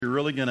You're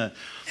really going to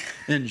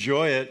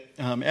enjoy it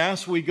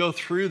as we go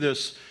through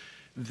this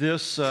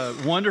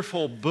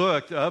wonderful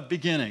book of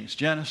beginnings,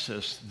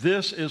 Genesis.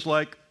 These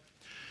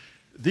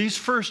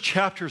first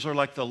chapters are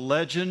like the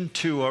legend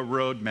to a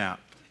roadmap.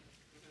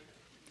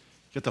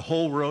 Get the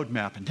whole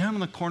roadmap, and down in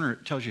the corner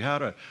it tells you how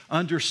to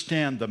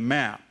understand the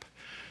map.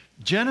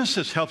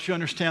 Genesis helps you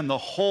understand the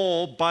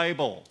whole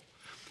Bible.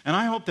 And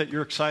I hope that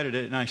you're excited,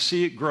 and I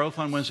see it growth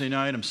on Wednesday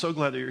night. I'm so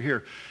glad that you're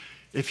here.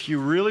 If you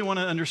really want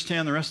to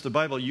understand the rest of the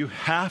Bible, you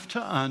have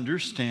to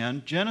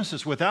understand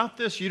Genesis. Without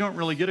this, you don't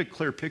really get a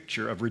clear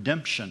picture of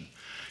redemption.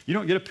 You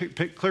don't get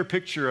a clear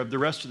picture of the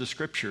rest of the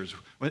Scriptures.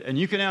 And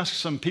you can ask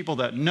some people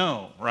that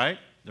know, right?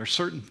 There are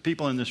certain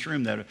people in this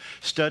room that have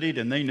studied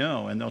and they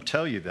know, and they'll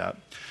tell you that.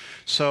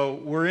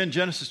 So we're in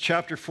Genesis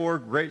chapter 4.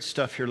 Great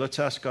stuff here. Let's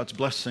ask God's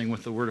blessing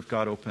with the Word of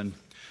God open.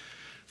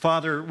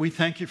 Father, we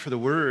thank you for the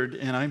Word,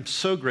 and I'm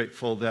so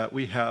grateful that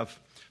we have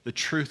the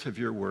truth of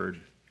your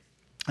Word.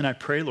 And I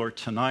pray, Lord,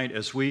 tonight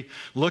as we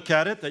look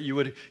at it, that you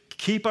would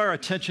keep our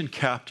attention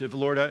captive.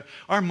 Lord,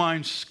 our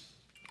minds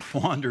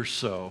wander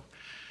so.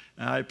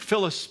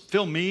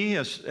 Fill me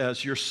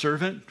as your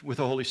servant with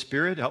the Holy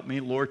Spirit. Help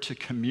me, Lord, to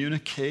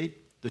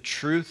communicate the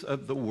truth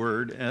of the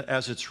Word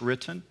as it's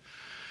written.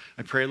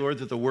 I pray, Lord,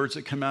 that the words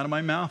that come out of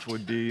my mouth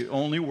would be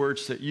only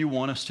words that you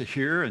want us to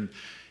hear, and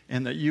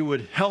that you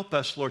would help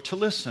us, Lord, to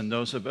listen,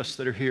 those of us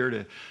that are here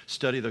to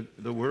study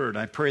the Word.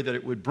 I pray that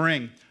it would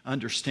bring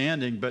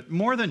understanding, but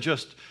more than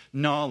just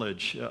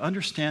knowledge,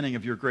 understanding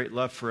of your great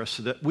love for us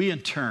so that we in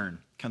turn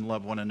can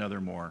love one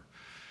another more.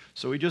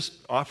 So we just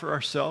offer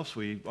ourselves,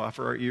 we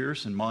offer our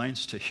ears and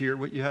minds to hear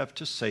what you have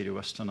to say to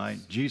us tonight.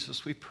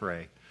 Jesus, we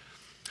pray.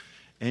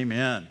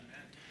 Amen.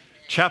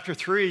 Chapter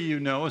 3, you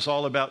know, is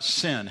all about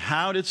sin.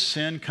 How did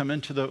sin come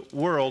into the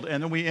world?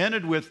 And then we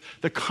ended with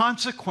the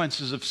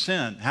consequences of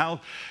sin. How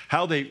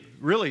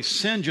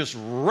sin just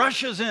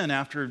rushes in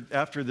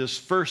after this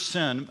first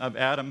sin of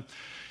Adam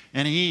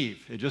and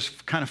Eve. It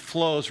just kind of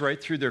flows right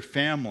through their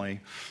family.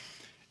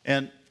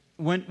 And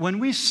when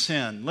we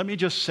sin, let me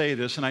just say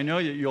this, and I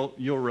know that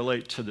you'll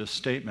relate to this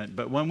statement,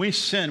 but when we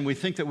sin, we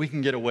think that we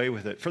can get away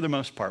with it for the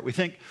most part. We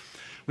think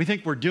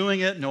we're doing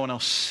it, no one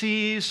else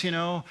sees,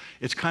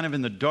 it's kind of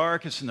in the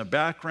dark, it's in the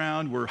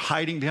background, we're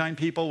hiding behind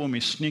people when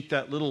we sneak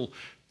that little,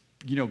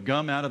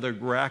 gum out of the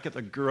rack at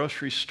the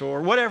grocery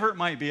store, whatever it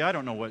might be. I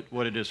don't know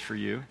what it is for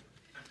you.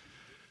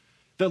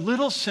 The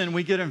little sin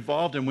we get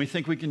involved in, we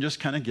think we can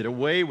just kind of get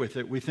away with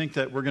it. We think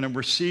that we're going to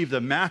receive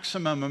the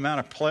maximum amount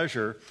of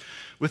pleasure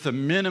with a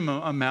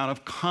minimum amount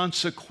of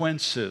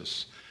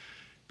consequences.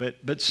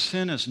 But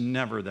sin is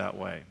never that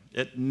way.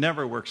 It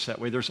never works that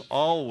way. There's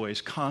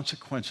always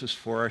consequences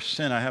for our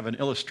sin. I have an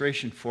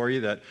illustration for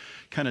you that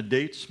kind of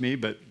dates me,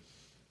 but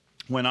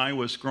when I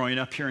was growing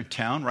up here in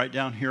town, right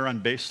down here on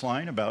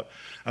Baseline,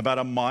 about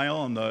a mile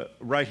on the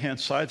right-hand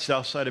side,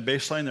 south side of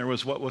Baseline, there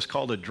was what was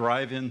called a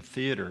drive-in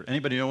theater.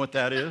 Anybody know what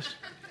that is?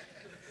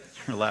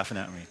 You're laughing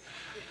at me.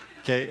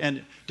 Okay,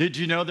 and did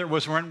you know there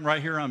was one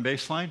right here on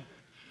Baseline?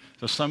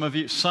 So some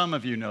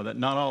of you know that,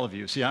 not all of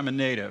you. See, I'm a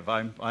native.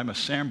 I'm a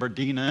San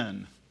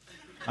Bernardino.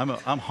 I'm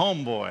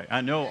homeboy. I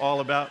know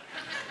all about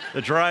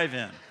the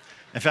drive-in.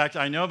 In fact,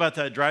 I know about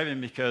that drive-in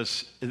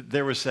because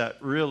there was that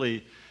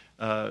really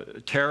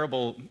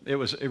terrible, it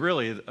was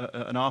really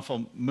an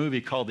awful movie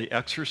called The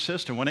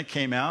Exorcist. And when it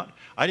came out,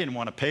 I didn't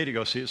want to pay to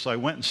go see it, so I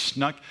went and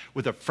snuck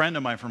with a friend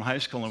of mine from high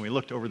school, and we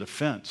looked over the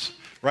fence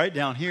right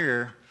down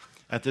here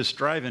at this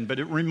drive-in. But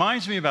it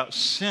reminds me about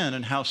sin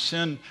and how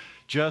sin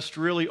just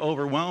really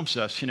overwhelms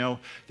us.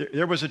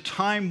 There was a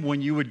time when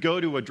you would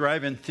go to a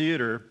drive-in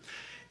theater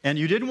and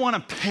you didn't want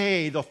to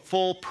pay the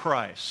full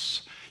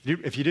price.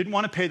 If you didn't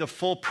want to pay the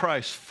full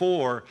price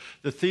for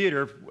the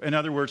theater, in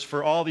other words,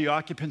 for all the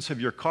occupants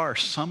of your car,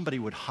 somebody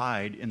would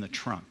hide in the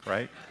trunk,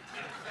 right?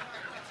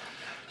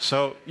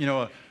 So,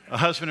 a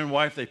husband and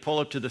wife, they pull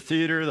up to the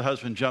theater, the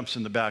husband jumps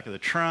in the back of the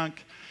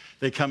trunk,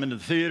 they come into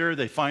the theater,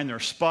 they find their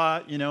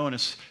spot,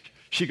 and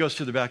she goes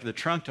to the back of the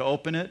trunk to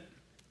open it,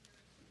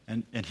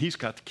 and he's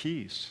got the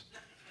keys.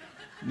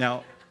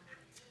 Now,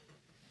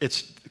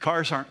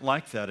 cars aren't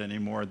like that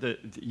anymore.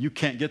 You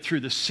can't get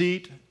through the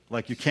seat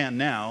like you can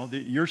now.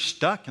 You're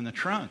stuck in the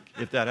trunk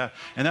if that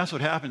happens. And that's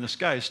what happened. This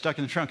guy is stuck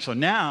in the trunk. So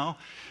now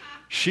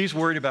she's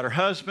worried about her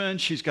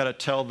husband. She's got to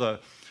tell the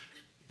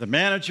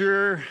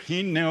manager.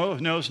 He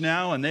knows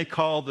now, and they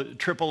call the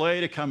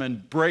AAA to come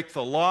and break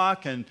the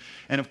lock. And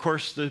of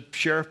course, the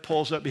sheriff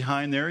pulls up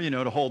behind there,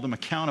 to hold them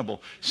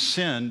accountable.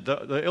 Sin,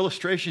 the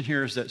illustration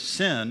here is that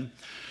sin,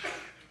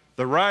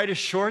 the ride is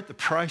short, the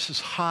price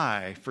is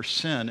high for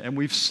sin. And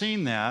we've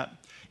seen that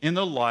in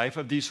the life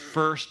of these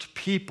first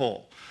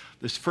people.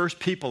 These first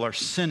people are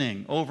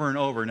sinning over and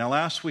over. Now,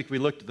 last week we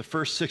looked at the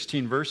first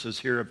 16 verses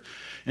here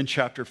in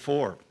chapter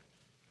 4.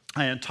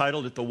 I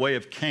entitled it The Way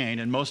of Cain,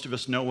 and most of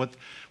us know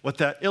what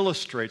that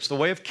illustrates. The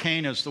way of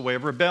Cain is the way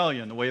of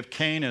rebellion. The way of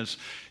Cain is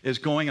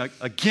going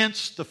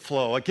against the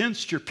flow,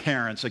 against your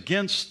parents,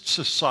 against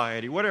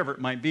society, whatever it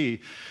might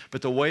be.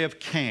 But the way of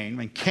Cain,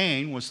 and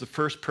Cain was the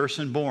first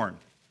person born.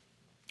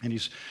 And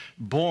he's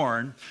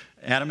born,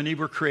 Adam and Eve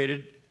were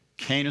created.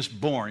 Cain is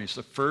born. He's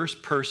the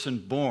first person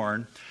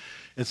born.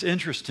 It's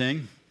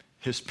interesting.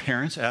 His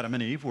parents, Adam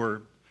and Eve,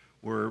 were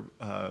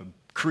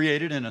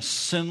created in a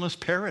sinless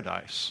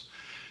paradise.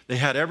 They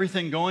had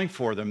everything going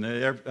for them,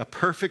 a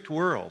perfect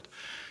world.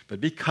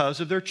 But because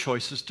of their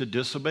choices to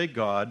disobey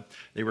God,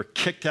 they were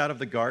kicked out of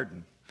the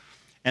garden.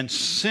 And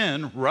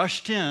sin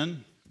rushed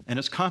in and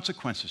its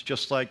consequences,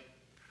 just like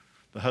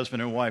the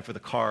husband and wife with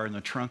a car in the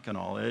trunk and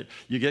all.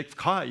 You get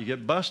caught, you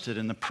get busted,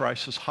 and the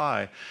price is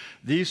high.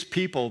 These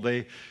people,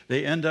 they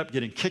end up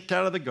getting kicked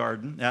out of the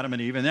garden, Adam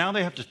and Eve, and now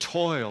they have to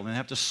toil and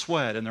have to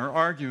sweat, and they're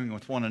arguing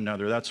with one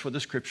another. That's what the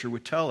scripture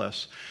would tell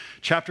us.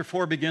 Chapter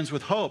 4 begins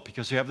with hope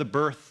because they have the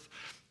birth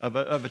of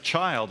a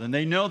child, and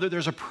they know that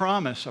there's a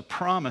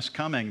promise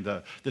coming.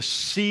 The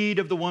seed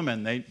of the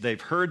woman,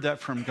 they've heard that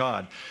from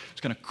God.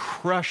 It's going to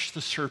crush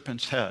the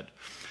serpent's head.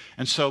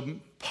 And so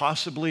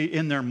possibly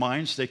in their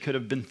minds, they could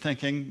have been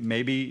thinking,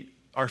 maybe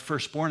our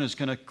firstborn is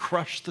going to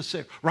crush the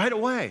sick right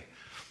away.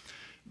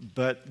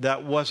 But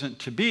that wasn't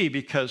to be,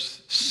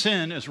 because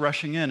sin is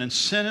rushing in, and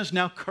sin is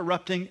now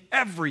corrupting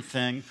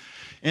everything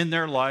in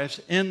their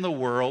lives, in the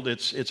world.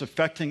 It's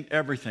affecting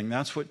everything.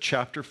 That's what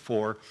chapter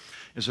 4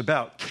 is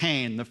about.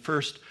 Cain, the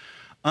first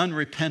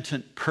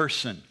unrepentant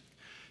person,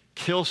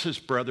 kills his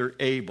brother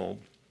Abel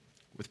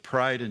with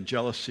pride and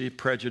jealousy,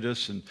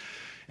 prejudice,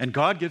 and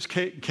God gives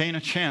Cain a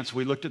chance.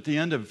 We looked at the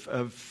end of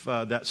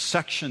that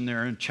section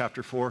there in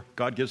chapter 4.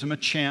 God gives him a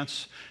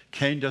chance.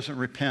 Cain doesn't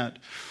repent.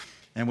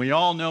 And we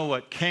all know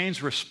what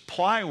Cain's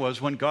reply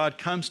was when God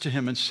comes to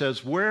him and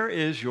says, "Where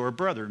is your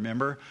brother?"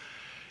 Remember?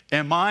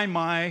 "Am I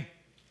my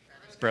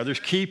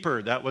brother's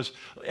keeper?" That was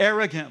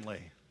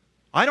arrogantly.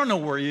 "I don't know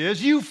where he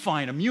is. You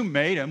find him. You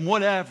made him.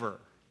 Whatever."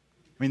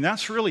 I mean,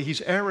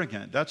 he's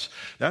arrogant.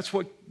 That's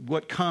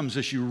what comes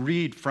as you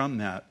read from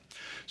that.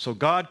 So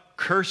God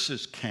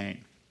curses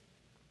Cain.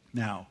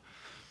 Now,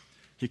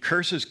 he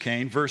curses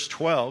Cain. Verse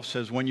 12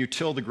 says, "When you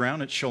till the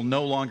ground, it shall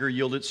no longer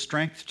yield its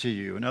strength to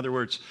you." In other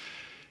words,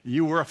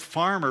 you were a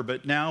farmer,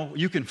 but now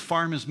you can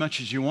farm as much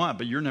as you want,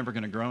 but you're never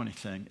going to grow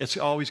anything. It's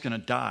always going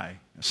to die.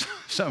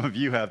 Some of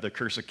you have the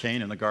curse of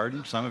Cain in the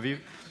garden. Some of you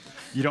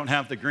don't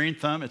have the green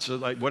thumb. It's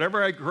like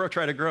whatever I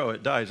try to grow,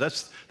 it dies.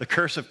 That's the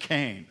curse of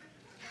Cain.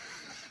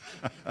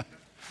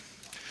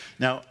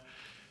 Now,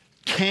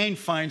 Cain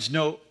finds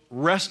no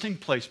resting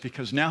place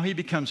because now he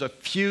becomes a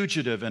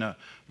fugitive and a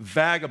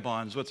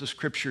vagabond, is what the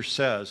scripture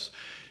says.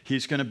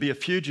 He's going to be a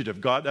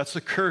fugitive. That's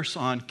the curse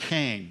on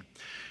Cain.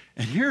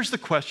 And here's the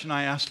question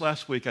I asked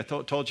last week. I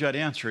told you I'd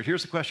answer it.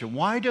 Here's the question.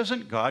 Why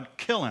doesn't God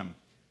kill him?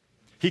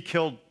 He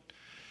killed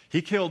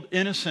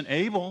innocent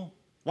Abel.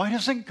 Why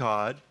doesn't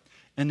God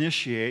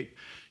initiate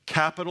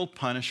capital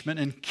punishment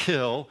and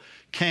kill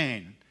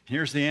Cain?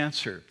 Here's the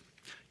answer.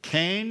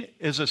 Cain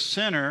is a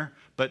sinner,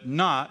 but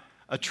not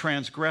a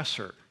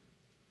transgressor.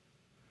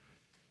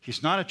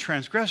 He's not a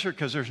transgressor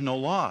because there's no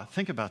law.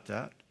 Think about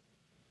that.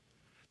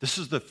 This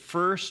is the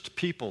first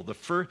people.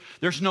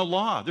 There's no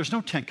law. There's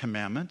no 10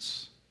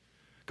 Commandments.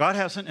 God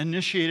hasn't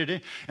initiated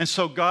it. And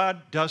so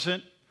God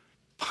doesn't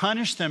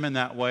punish them in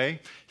that way.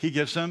 He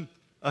gives them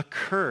a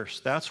curse.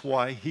 That's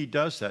why he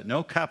does that.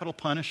 No capital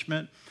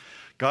punishment.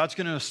 God's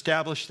going to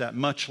establish that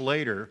much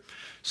later.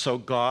 So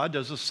God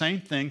does the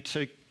same thing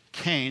to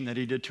Cain that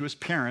he did to his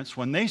parents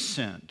when they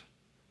sinned.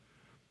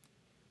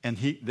 And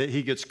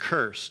he gets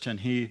cursed, and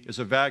he is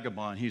a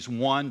vagabond. He's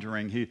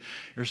wandering.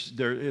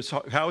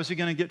 How is he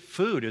going to get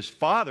food? His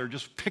father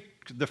just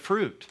picked the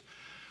fruit.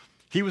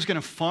 He was going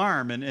to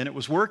farm, and it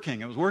was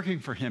working. It was working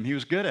for him. He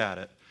was good at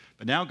it.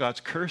 But now God's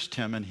cursed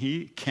him, and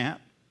he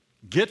can't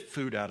get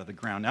food out of the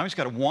ground. Now he's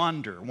got to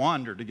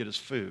wander to get his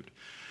food.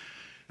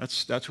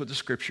 That's what the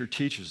scripture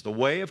teaches. The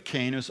way of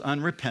Cain is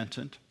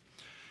unrepentant.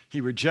 He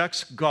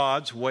rejects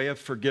God's way of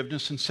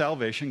forgiveness and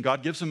salvation.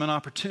 God gives him an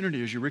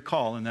opportunity, as you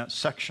recall in that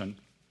section.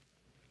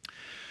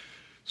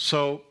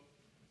 So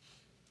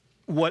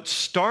what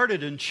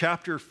started in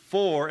chapter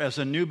 4 as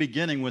a new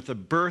beginning with the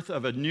birth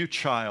of a new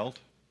child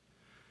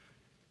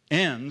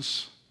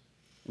ends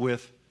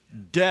with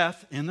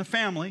death in the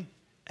family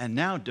and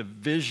now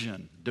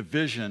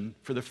division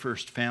for the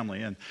first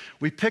family. And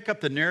we pick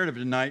up the narrative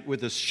tonight with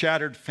this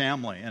shattered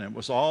family, and it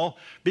was all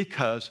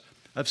because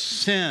of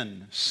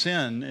sin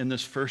in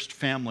this first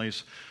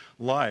family's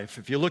life.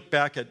 If you look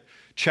back at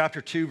chapter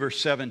 2, verse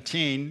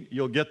 17,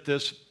 you'll get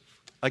this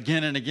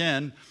again and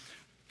again.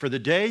 For the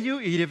day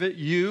you eat of it,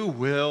 you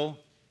will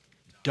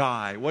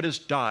die. What is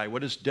die?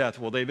 What is death?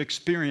 Well, they've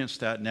experienced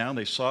that now.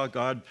 They saw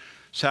God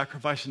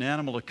sacrifice an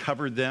animal to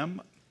cover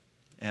them.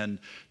 And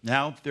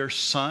now their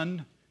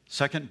son,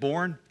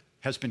 secondborn,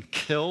 has been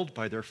killed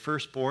by their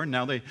firstborn.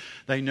 Now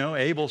they know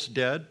Abel's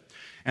dead.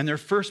 And their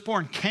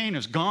firstborn, Cain,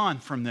 is gone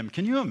from them.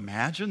 Can you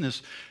imagine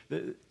this?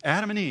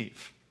 Adam and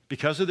Eve,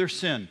 because of their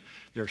sin,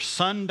 their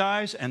son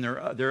dies, and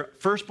their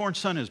firstborn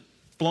son is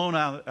blown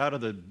out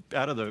of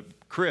the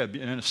crib,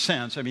 in a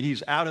sense. I mean,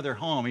 he's out of their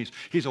home.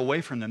 He's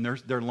away from them.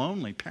 They're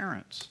lonely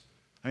parents.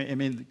 I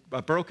mean,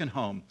 a broken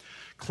home,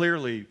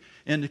 clearly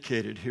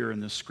indicated here in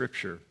this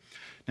scripture.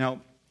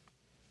 Now,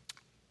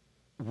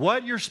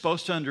 what you're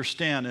supposed to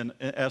understand, and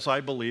as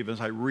I believe,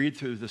 as I read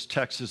through this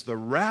text, is the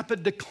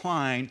rapid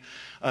decline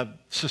of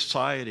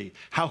society.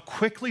 How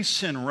quickly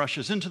sin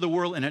rushes into the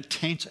world and it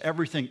taints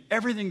everything.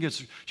 Everything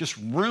gets just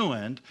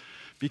ruined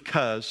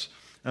because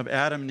of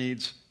Adam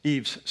and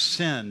Eve's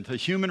sin. The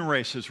human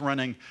race is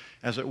running,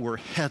 as it were,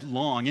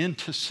 headlong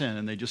into sin,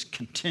 and they just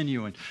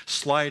continue and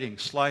sliding,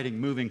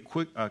 moving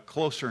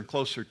closer and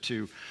closer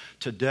to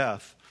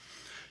death.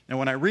 Now,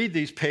 when I read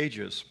these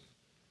pages,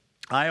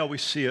 I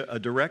always see a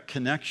direct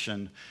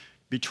connection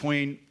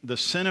between the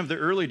sin of the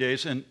early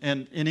days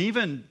and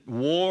even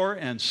war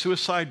and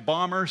suicide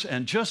bombers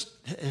and just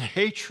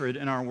hatred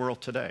in our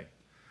world today.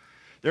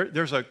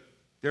 There's a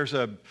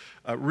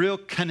real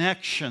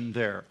connection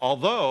there.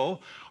 Although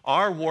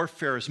our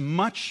warfare is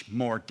much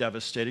more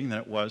devastating than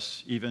it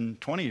was even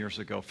 20 years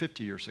ago,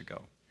 50 years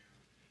ago.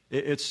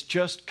 It's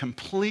just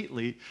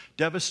completely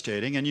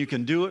devastating, and you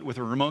can do it with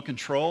a remote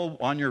control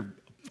on your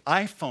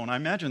iPhone. I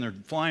imagine they're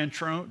flying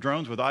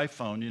drones with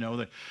iPhone. You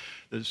know,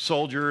 the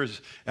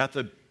soldiers at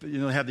the, they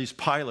have these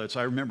pilots.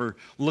 I remember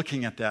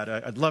looking at that.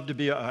 I'd love to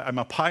be, I'm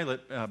a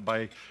pilot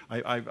I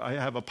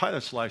have a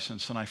pilot's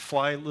license, and I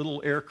fly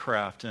little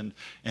aircraft and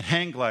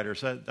hang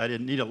gliders. I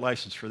didn't need a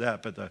license for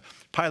that, but the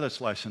pilot's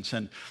license.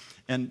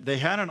 And they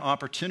had an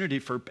opportunity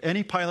for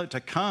any pilot to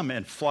come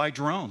and fly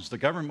drones. The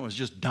government was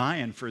just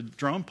dying for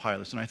drone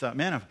pilots. And I thought,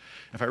 man,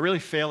 if I really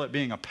fail at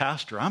being a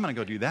pastor, I'm going to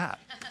go do that.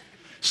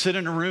 Sit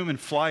in a room and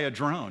fly a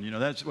drone.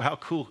 That's how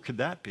cool could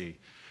that be?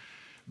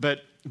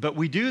 But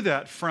we do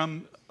that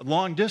from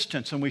long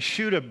distance, and we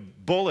shoot a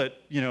bullet,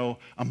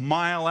 a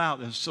mile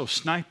out. So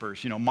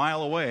snipers, a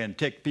mile away, and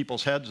take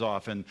people's heads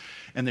off, and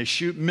they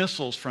shoot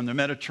missiles from the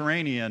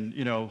Mediterranean,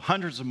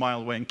 hundreds of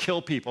miles away, and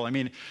kill people. I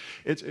mean,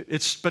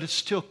 but it's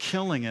still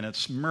killing, and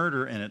it's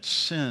murder, and it's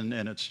sin,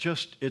 and it's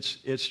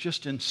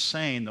just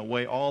insane the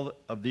way all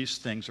of these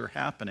things are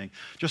happening,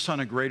 just on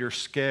a greater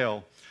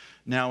scale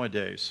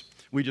nowadays.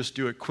 We just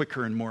do it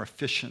quicker and more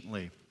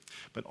efficiently.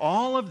 But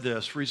all of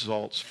this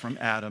results from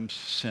Adam's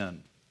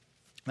sin.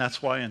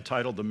 That's why I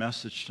entitled the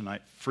message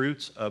tonight,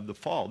 Fruits of the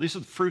Fall. These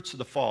are the fruits of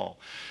the fall.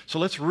 So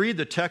let's read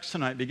the text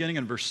tonight, beginning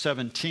in verse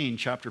 17,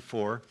 chapter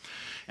 4.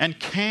 And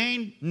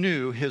Cain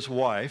knew his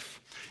wife,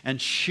 and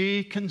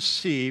she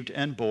conceived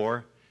and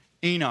bore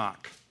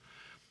Enoch.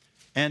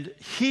 And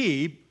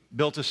he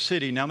built a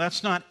city. Now,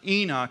 that's not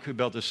Enoch who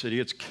built the city,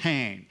 it's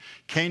Cain.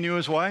 Cain knew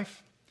his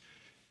wife.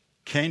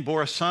 Cain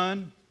bore a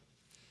son.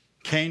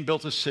 Cain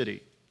built a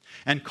city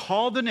and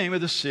called the name of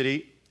the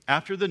city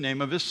after the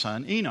name of his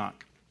son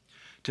Enoch.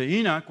 To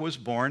Enoch was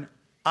born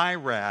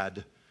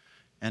Irad,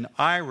 and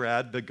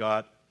Irad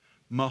begot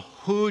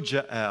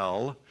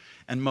Mehujael,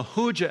 and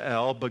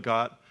Mehujael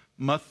begot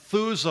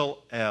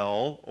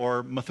Methuselah,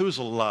 or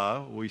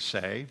Methuselah, we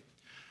say.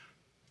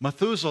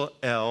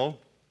 Methuselah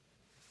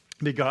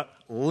begot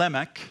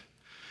Lamech.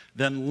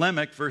 Then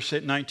Lamech, verse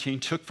 19,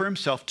 took for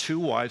himself 2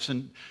 wives,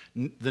 and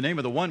the name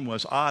of the one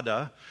was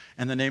Ada,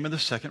 and the name of the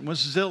second was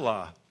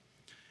Zillah.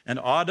 And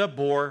Ada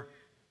bore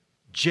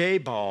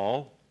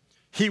Jabal.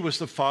 He was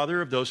the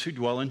father of those who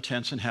dwell in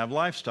tents and have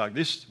livestock.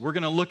 We're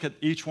going to look at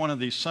each one of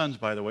these sons,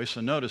 by the way,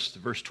 so notice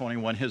verse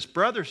 21. His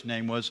brother's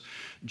name was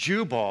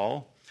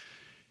Jubal.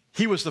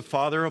 He was the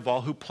father of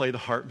all who play the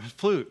harp and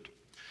flute.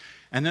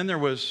 And then there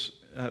was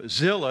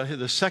Zillah,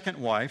 the second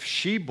wife.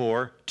 She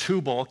bore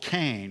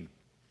Tubal-Cain,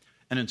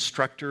 an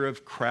instructor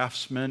of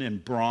craftsmen in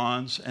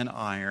bronze and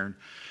iron.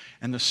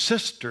 And the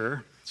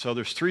sister, so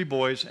there's 3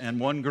 boys and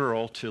 1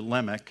 girl to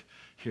Lamech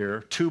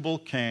here.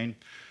 Tubal-Cain,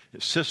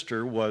 his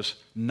sister was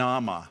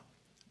Naamah.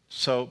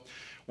 So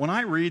when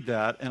I read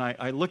that and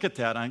I look at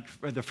that,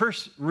 the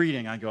first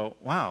reading, I go,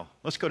 wow,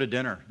 let's go to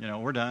dinner.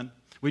 We're done.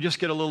 We just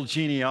get a little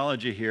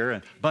genealogy here,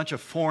 and a bunch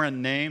of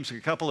foreign names, a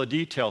couple of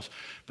details.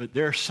 But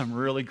there's some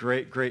really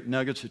great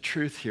nuggets of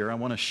truth here I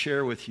want to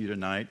share with you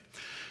tonight.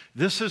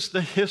 This is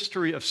the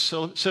history of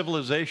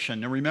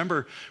civilization. And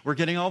remember, we're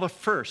getting all the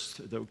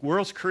first. The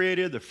world's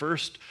created, the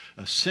first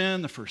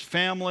sin, the first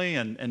family,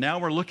 and now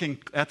we're looking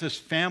at this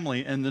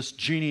family and this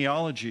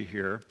genealogy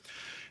here.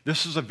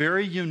 This is a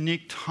very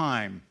unique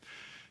time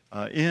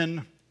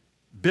in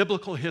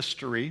biblical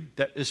history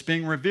that is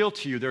being revealed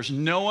to you. There's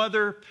no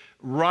other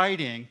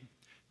writing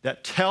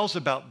that tells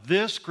about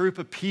this group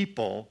of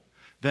people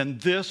than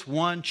this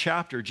one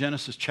chapter,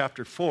 Genesis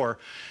chapter 4.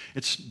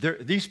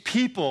 These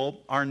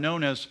people are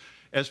known as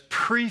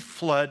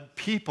pre-flood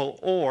people,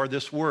 or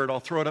this word, I'll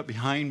throw it up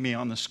behind me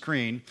on the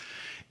screen,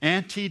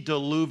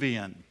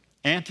 antediluvian.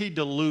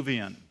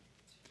 Antediluvian.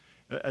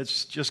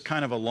 It's just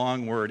kind of a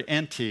long word.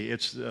 Ante,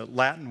 it's the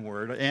Latin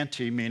word.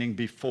 Ante meaning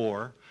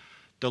before.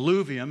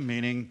 Diluvium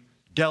meaning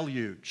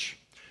deluge.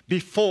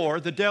 Before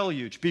the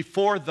deluge.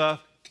 Before the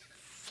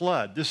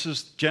flood.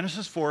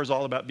 Genesis 4 is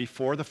all about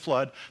before the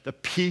flood, the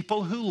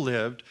people who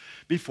lived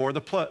before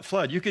the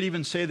flood. You could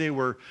even say they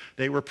were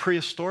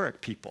prehistoric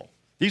people.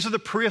 These are the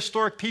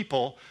prehistoric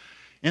people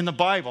in the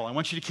Bible. I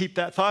want you to keep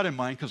that thought in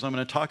mind because I'm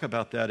going to talk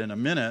about that in a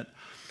minute.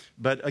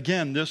 But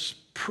again, this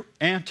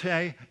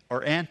antediluvian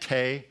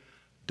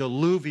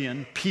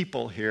antediluvian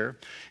people here.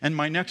 And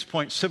my next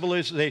point,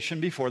 civilization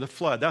before the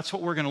flood. That's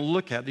what we're going to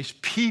look at, these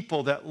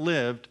people that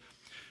lived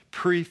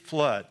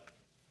pre-flood.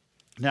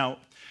 Now,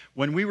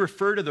 when we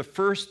refer to the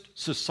first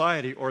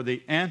society or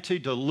the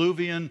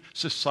antediluvian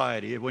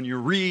society, when you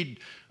read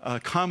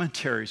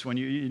commentaries, when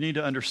you need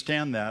to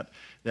understand that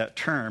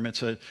term.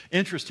 It's an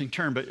interesting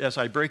term, but as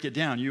I break it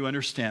down, you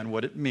understand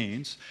what it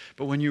means.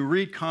 But when you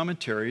read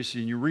commentaries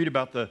and you read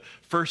about the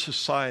first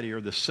society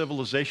or the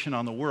civilization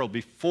on the world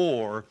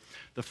before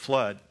the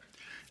flood,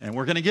 and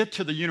we're going to get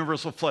to the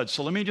universal flood.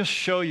 So let me just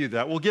show you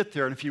that. We'll get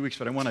there in a few weeks,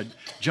 but I want to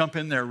jump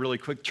in there really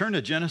quick. Turn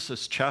to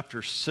Genesis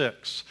chapter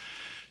 6.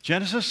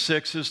 Genesis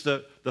 6 is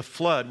the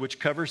flood which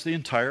covers the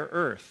entire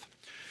earth,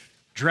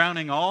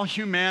 drowning all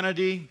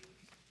humanity.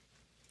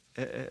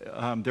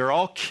 They're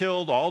all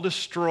killed, all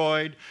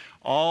destroyed,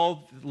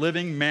 all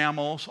living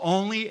mammals.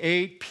 Only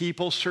 8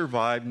 people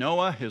survived.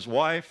 Noah, his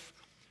wife,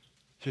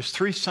 his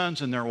 3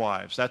 sons and their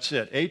wives. That's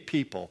it. 8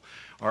 people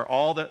are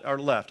all that are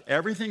left.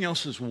 Everything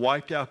else is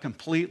wiped out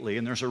completely,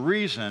 and there's a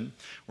reason.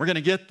 We're going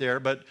to get there,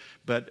 but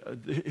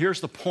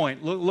here's the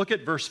point. Look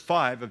at verse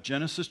 5 of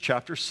Genesis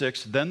chapter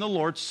 6. Then the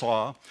Lord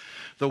saw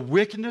the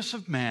wickedness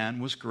of man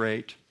was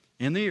great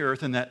in the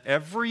earth, and that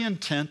every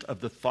intent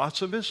of the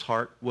thoughts of his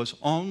heart was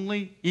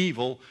only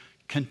evil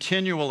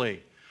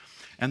continually.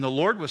 And the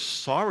Lord was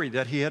sorry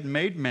that he had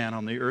made man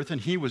on the earth, and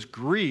he was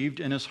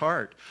grieved in his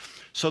heart.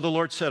 So the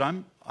Lord said,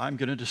 I'm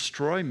going to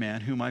destroy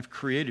man whom I've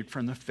created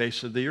from the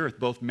face of the earth,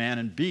 both man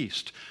and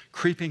beast,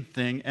 creeping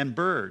thing and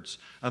birds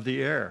of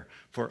the air,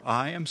 for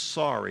I am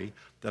sorry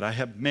that I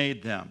have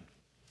made them.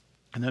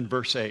 And then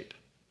verse 8,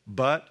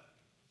 but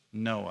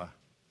Noah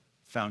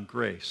found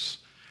grace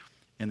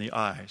in the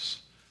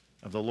eyes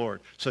of the Lord.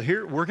 So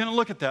here, we're going to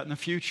look at that in the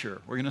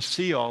future. We're going to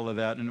see all of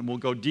that, and we'll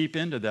go deep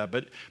into that.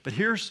 But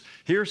here's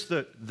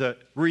the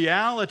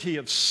reality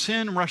of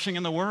sin rushing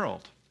in the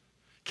world.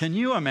 Can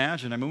you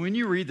imagine? I mean, when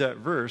you read that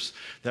verse,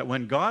 that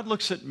when God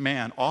looks at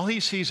man, all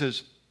he sees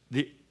is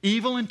the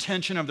evil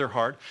intention of their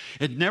heart.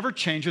 It never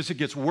changes. It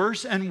gets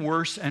worse and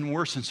worse and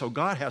worse, and so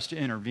God has to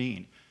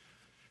intervene.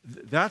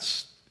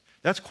 That's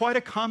quite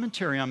a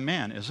commentary on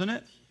man, isn't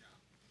it?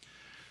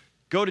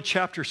 Go to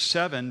chapter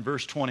 7,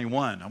 verse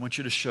 21. I want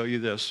you to show you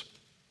this.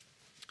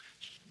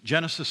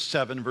 Genesis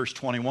 7, verse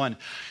 21.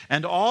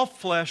 And all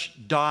flesh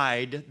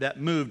died that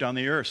moved on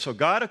the earth. So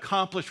God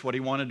accomplished what he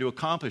wanted to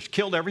accomplish.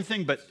 Killed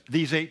everything but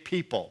these 8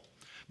 people.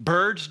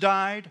 Birds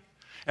died.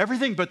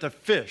 Everything but the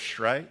fish,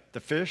 right?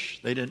 The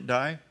fish, they didn't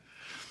die.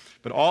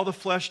 But all the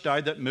flesh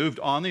died that moved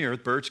on the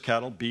earth. Birds,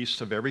 cattle,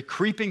 beasts, of every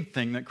creeping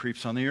thing that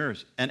creeps on the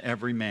earth. And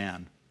every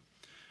man.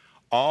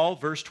 All,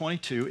 verse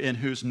 22, in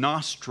whose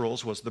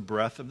nostrils was the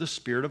breath of the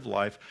Spirit of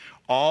life.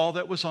 All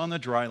that was on the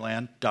dry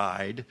land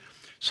died.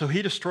 So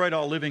he destroyed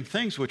all living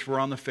things which were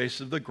on the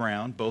face of the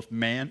ground, both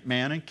man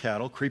and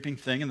cattle, creeping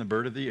thing and the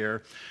bird of the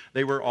air.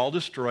 They were all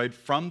destroyed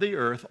from the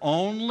earth.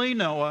 Only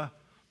Noah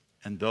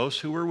and those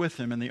who were with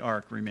him in the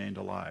ark remained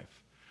alive.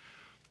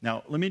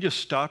 Now, let me just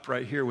stop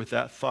right here with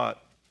that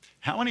thought.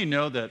 How many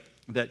know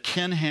that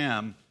Ken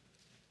Ham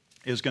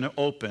is going to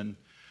open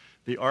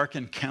the Ark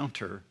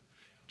Encounter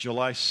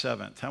July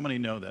 7th? How many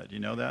know that? Do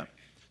you know that?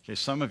 Okay,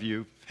 some of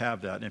you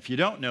have that. And if you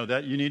don't know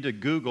that, you need to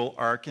Google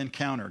Ark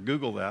Encounter.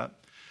 Google that.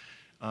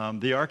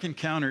 The Ark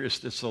Encounter is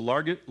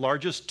the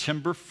largest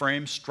timber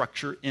frame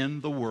structure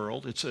in the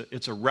world.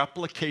 It's a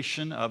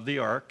replication of the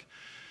Ark.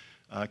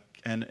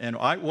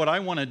 What I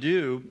want to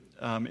do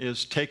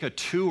is take a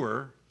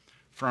tour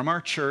from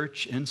our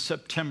church in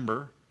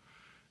September,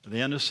 the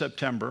end of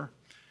September,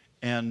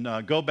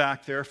 and go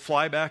back there,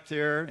 fly back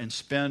there, and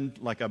spend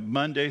like a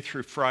Monday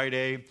through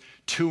Friday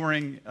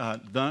touring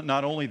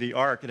not only the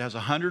Ark. It has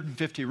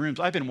 150 rooms.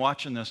 I've been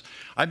watching this.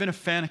 I've been a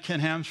fan of Ken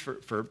Ham's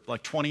for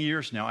like 20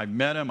 years now. I've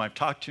met him. I've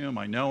talked to him.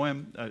 I know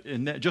him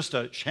in just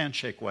a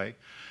handshake way.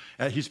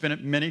 He's been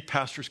at many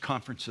pastors'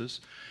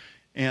 conferences.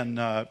 And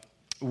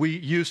we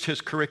used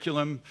his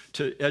curriculum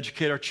to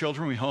educate our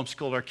children. We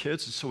homeschooled our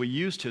kids, and so we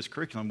used his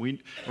curriculum. We're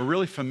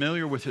really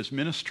familiar with his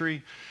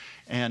ministry.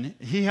 And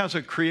he has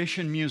a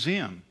creation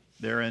museum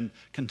there in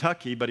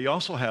Kentucky, but he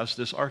also has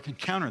this Ark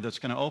Encounter that's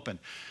going to open.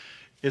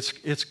 It's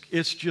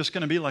just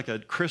going to be like a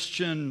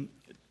Christian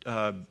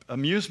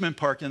amusement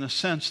park in the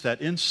sense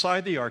that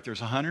inside the Ark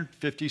there's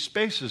 150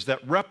 spaces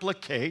that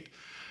replicate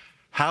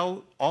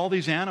how all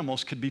these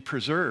animals could be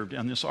preserved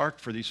in this Ark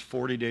for these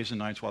 40 days and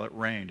nights while it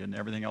rained and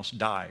everything else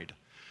died.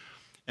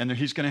 And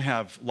he's going to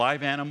have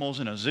live animals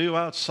in a zoo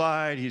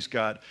outside. He's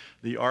got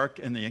the Ark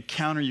and the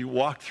Encounter. You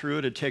walk through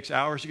it. It takes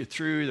hours to get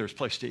through. There's a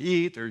place to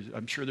eat.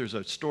 I'm sure there's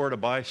a store to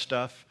buy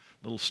stuff,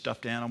 little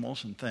stuffed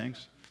animals and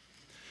things.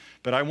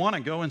 But I want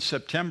to go in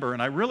September,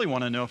 and I really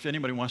want to know if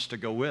anybody wants to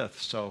go with.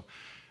 So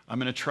I'm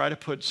going to try to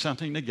put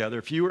something together.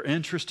 If you are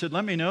interested,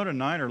 let me know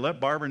tonight, or let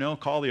Barbara know.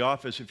 Call the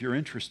office if you're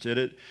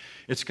interested.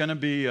 It's going to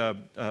be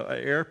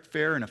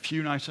airfare and a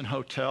few nights in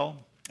hotel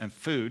and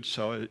food.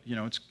 So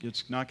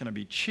it's not going to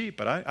be cheap,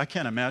 but I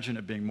can't imagine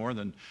it being more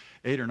than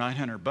 $800 or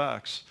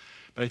 $900.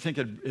 But I think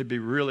it'd be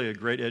really a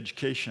great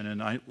education,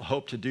 and I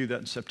hope to do that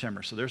in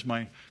September. So there's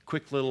my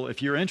quick little,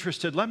 if you're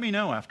interested, let me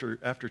know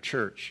after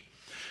church.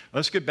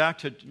 Let's go back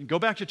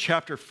to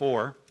chapter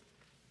 4,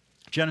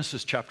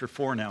 Genesis chapter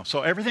 4 now.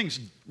 So everything's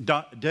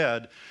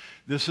dead.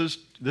 This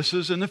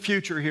is in the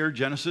future here,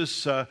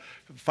 Genesis 5,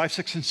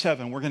 6, and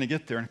 7. We're going to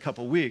get there in a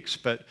couple weeks.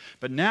 But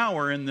now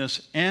we're in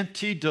this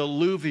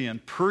antediluvian,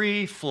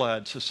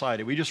 pre-flood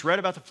society. We just read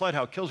about the flood,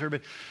 how it kills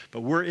everybody.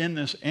 But we're in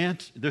this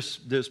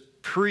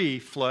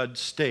pre-flood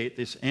state,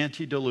 this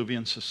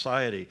antediluvian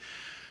society,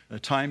 a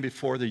time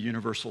before the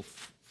universal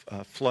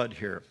flood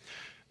here.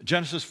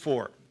 Genesis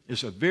 4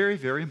 is a very,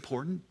 very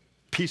important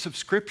piece of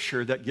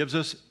scripture that gives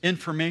us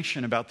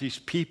information about these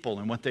people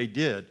and what they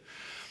did.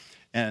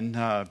 And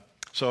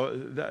so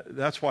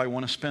that's why I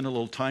want to spend a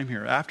little time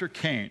here. After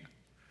Cain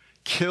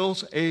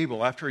kills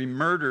Abel, after he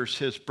murders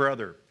his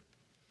brother,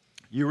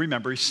 you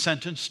remember he's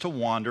sentenced to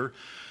wander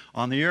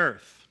on the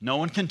earth. No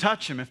one can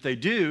touch him. If they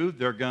do,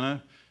 they're going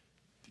to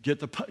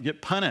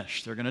get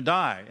punished. They're going to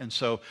die. And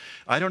so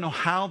I don't know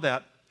how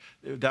that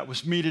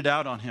was meted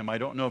out on him. I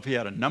don't know if he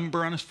had a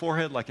number on his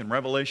forehead, like in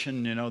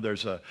Revelation,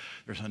 there's a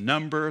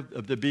number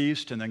of the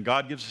beast, and then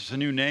God gives us a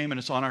new name, and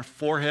it's on our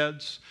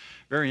foreheads.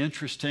 Very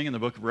interesting in the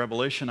book of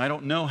Revelation. I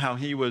don't know how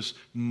he was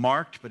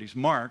marked, but he's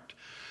marked.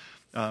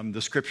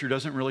 The scripture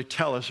doesn't really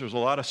tell us. There's a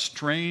lot of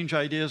strange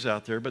ideas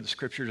out there, but the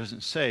scripture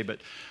doesn't say. But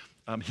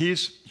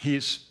he's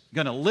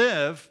going to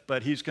live,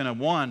 but he's going to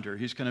wander.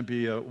 He's going to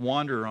be a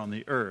wanderer on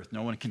the earth.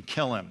 No one can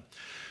kill him.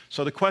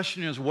 So the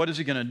question is, what is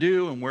he going to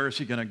do and where is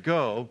he going to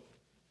go?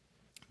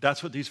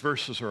 That's what these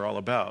verses are all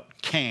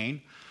about.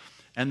 Cain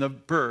and the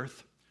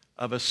birth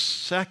of a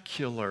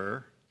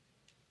secular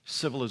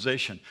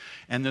civilization.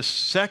 And this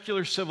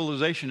secular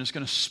civilization is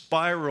going to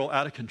spiral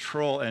out of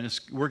control, and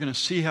we're going to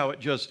see how it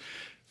just,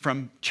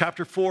 from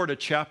chapter 4 to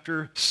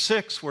chapter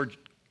 6, where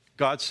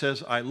God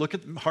says, I look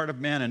at the heart of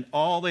man, and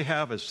all they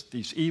have is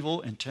these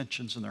evil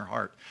intentions in their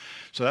heart.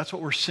 So that's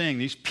what we're seeing.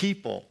 These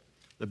people,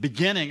 the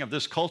beginning of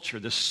this culture,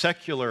 this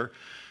secular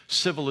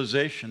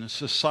civilization, a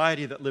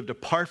society that lived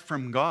apart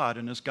from God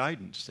and his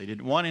guidance. They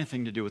didn't want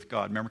anything to do with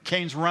God. Remember,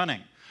 Cain's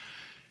running,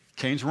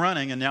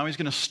 and now he's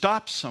going to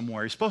stop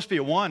somewhere. He's supposed to be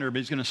a wanderer, but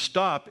he's going to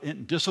stop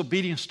in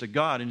disobedience to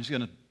God, and he's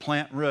going to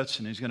plant roots,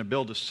 and he's going to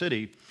build a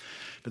city.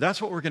 But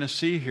that's what we're going to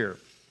see here.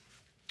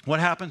 What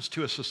happens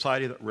to a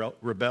society that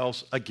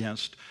rebels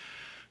against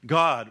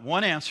God?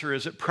 One answer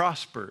is it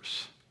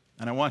prospers.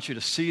 And I want you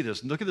to see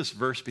this. Look at this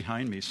verse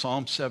behind me,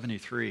 Psalm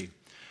 73.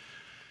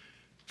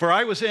 For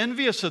I was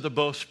envious of the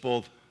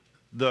boastful,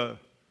 the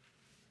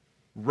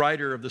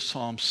writer of the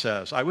psalm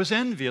says. I was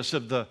envious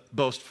of the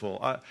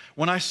boastful.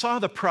 When I saw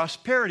the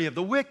prosperity of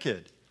the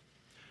wicked,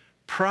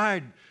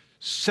 pride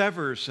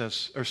serves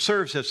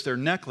as their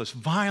necklace.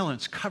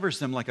 Violence covers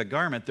them like a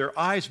garment. Their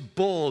eyes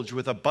bulge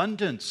with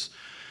abundance.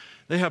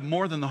 They have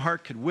more than the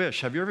heart could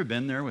wish. Have you ever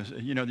been there?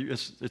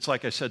 It's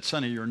like I said,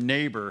 Sonny, your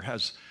neighbor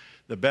has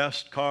the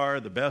best car,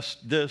 the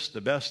best this,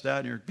 the best that,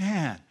 and you're,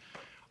 man,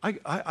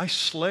 I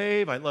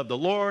slave, I love the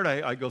Lord,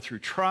 I go through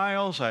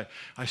trials, I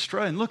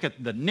struggle, and look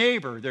at the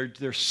neighbor,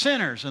 they're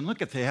sinners, and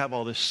look at they have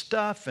all this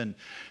stuff, and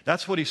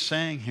that's what he's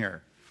saying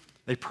here.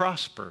 They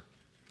prosper.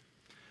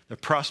 The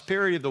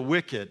prosperity of the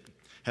wicked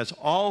has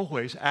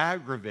always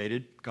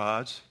aggravated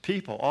God's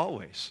people,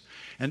 always.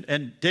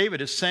 And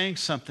David is saying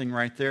something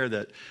right there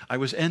that I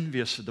was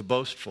envious of the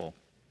boastful.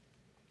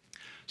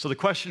 So the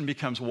question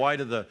becomes, why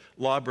do the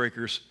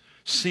lawbreakers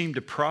seem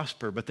to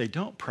prosper, but they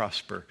don't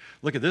prosper?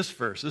 Look at this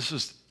verse. This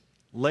is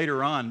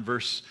later on,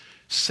 verse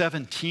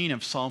 17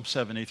 of Psalm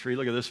 73.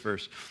 Look at this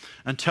verse.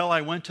 Until I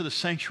went to the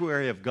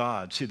sanctuary of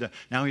God. See,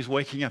 now he's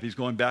waking up. He's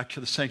going back to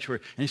the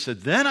sanctuary. And he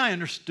said, then I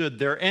understood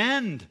their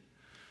end.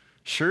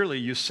 Surely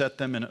you set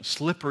them in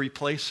slippery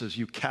places.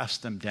 You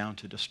cast them down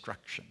to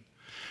destruction.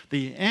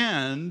 The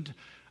end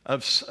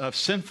of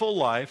sinful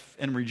life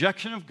and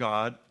rejection of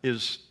God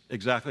is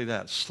exactly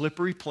that.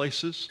 Slippery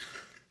places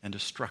and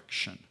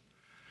destruction.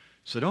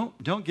 So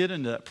don't get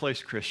into that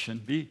place, Christian.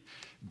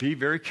 Be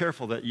very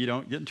careful that you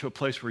don't get into a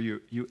place where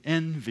you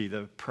envy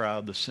the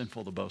proud, the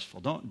sinful, the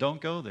boastful.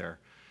 Don't go there.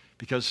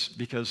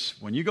 Because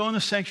when you go in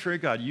the sanctuary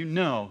of God, you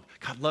know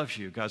God loves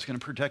you. God's going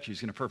to protect you. He's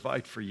going to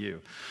provide for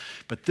you.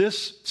 But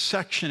this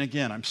section,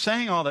 again, I'm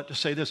saying all that to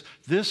say this.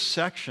 This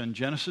section,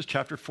 Genesis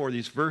chapter 4,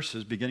 these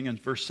verses, beginning in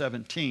verse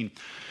 17,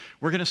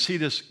 we're going to see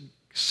this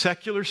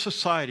secular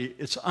society.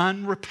 It's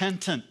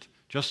unrepentant,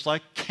 just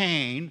like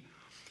Cain,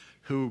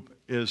 who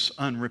is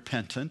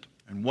unrepentant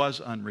and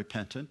was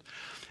unrepentant.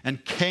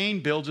 And Cain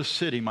builds a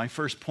city. My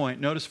first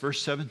point, notice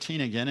verse 17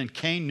 again. And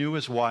Cain knew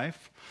his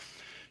wife.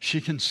 She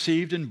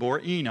conceived and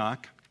bore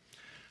Enoch.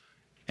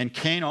 And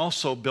Cain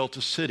also built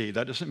a city.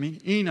 That doesn't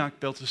mean Enoch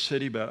built a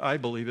city, but I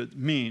believe it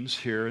means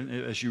here,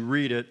 as you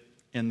read it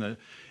in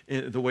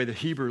the way the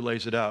Hebrew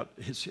lays it out,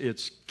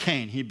 it's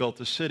Cain. He built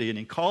the city, and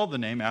he called the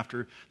name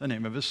after the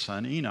name of his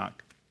son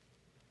Enoch.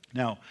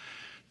 Now,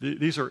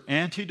 these are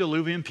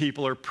antediluvian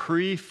people, or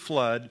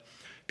pre-flood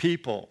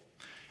people.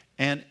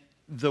 And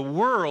the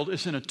world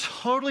is in a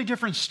totally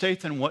different state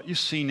than what you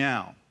see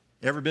now.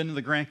 Ever been to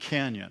the Grand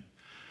Canyon?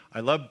 I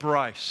love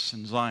Bryce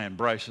and Zion.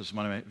 Bryce is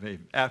one of my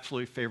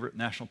absolute favorite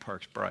national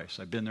parks, Bryce.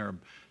 I've been there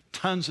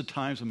tons of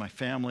times with my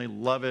family,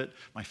 love it.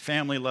 My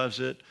family loves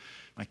it.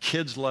 My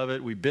kids love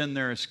it. We've been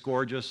there. It's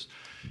gorgeous.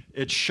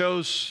 It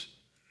shows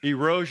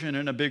erosion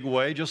in a big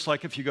way, just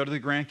like if you go to the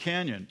Grand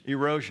Canyon,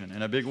 erosion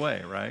in a big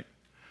way, right?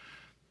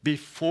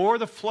 Before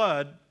the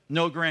flood,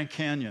 no Grand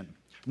Canyon,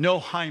 no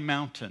high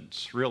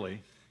mountains,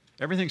 really.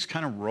 Everything's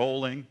kind of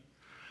rolling.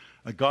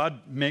 God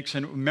makes,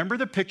 and remember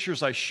the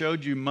pictures I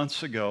showed you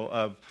months ago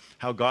of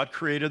how God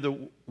created the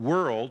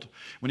world.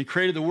 When he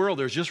created the world,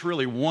 there's just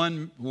really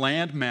one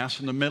land mass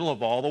in the middle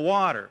of all the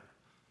water.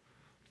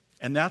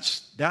 And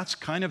that's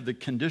kind of the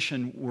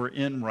condition we're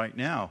in right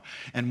now.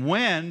 And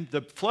when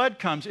the flood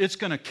comes, it's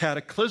going to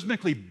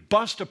cataclysmically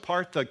bust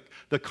apart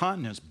the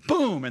continents.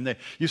 Boom! And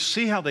you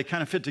see how they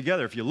kind of fit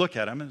together. If you look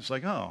at them, it's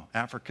like, oh,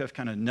 Africa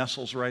kind of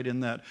nestles right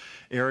in that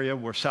area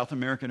where South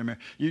America and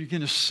America, you're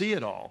going to see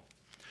it all.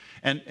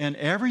 And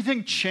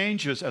everything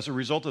changes as a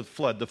result of the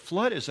flood. The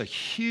flood is a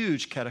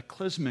huge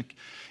cataclysmic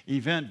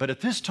event. But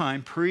at this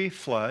time,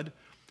 pre-flood,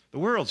 the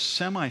world's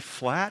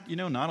semi-flat,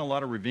 not a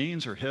lot of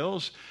ravines or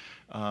hills.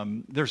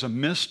 There's a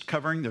mist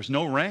covering. There's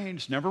no rain.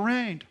 It's never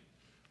rained.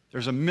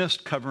 There's a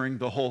mist covering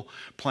the whole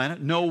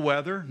planet. No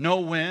weather, no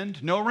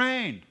wind, no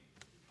rain.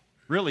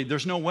 Really,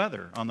 there's no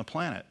weather on the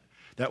planet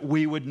that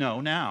we would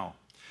know now.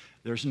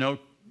 There's no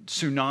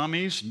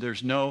tsunamis.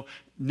 There's no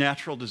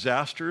natural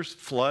disasters,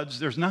 floods.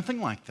 There's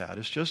nothing like that.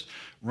 It's just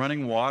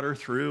running water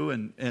through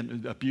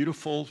and a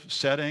beautiful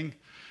setting.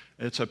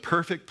 It's a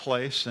perfect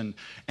place, and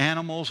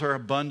animals are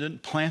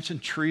abundant. Plants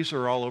and trees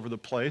are all over the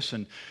place.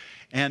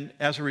 And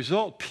as a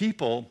result,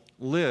 people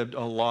lived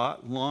a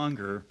lot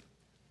longer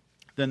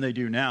than they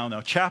do now.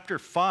 Now, chapter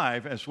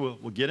 5, as we'll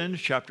get into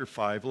chapter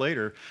 5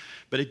 later,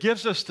 but it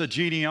gives us the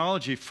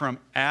genealogy from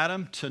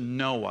Adam to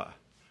Noah.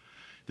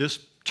 This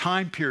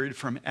time period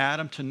from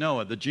Adam to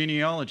Noah. The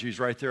genealogy is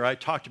right there. I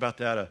talked about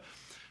that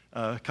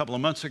a couple of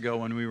months ago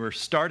when we were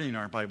starting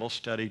our Bible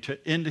study to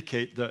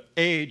indicate the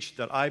age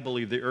that I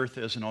believe the earth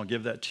is, and I'll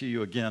give that to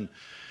you again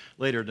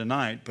later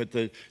tonight. But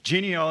the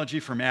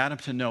genealogy from Adam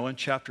to Noah in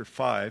chapter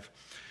 5.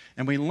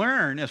 And we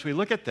learn as we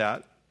look at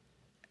that,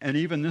 and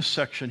even this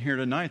section here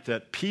tonight,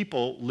 that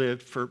people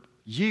lived for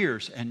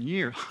years and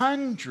years,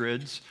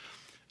 hundreds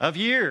of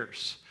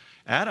years.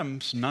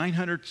 Adam's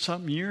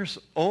 900-something years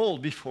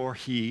old before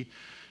he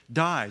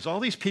dies. All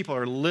these people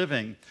are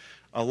living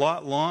a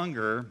lot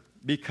longer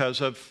because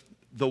of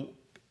the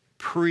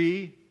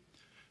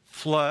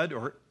pre-flood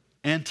or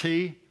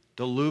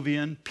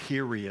antediluvian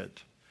period.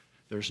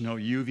 There's no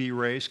UV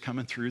rays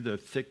coming through the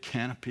thick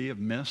canopy of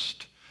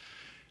mist.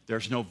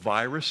 There's no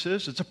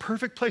viruses. It's a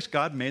perfect place.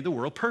 God made the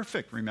world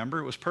perfect. Remember,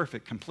 it was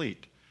perfect,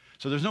 complete.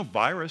 So there's no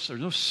virus.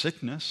 There's no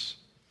sickness.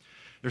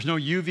 There's no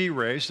UV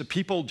rays. The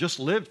people just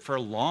lived for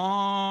a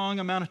long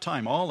amount of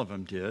time. All of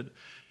them did.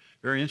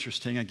 Very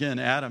interesting. Again,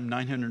 Adam,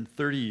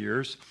 930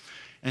 years.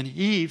 And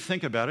Eve,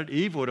 think about it.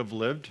 Eve would have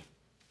lived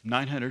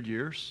 900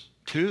 years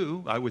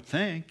too, I would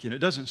think. It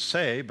doesn't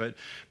say, but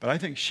I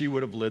think she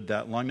would have lived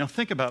that long. Now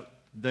think about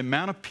the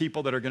amount of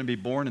people that are going to be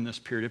born in this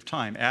period of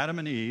time. Adam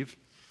and Eve,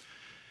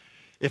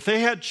 if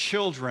they had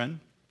children,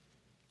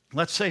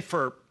 let's say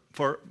for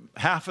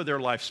half of their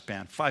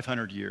lifespan,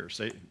 500 years.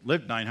 They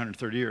lived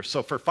 930 years.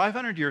 So for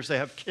 500 years, they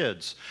have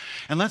kids.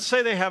 And let's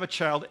say they have a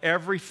child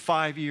every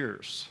 5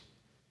 years.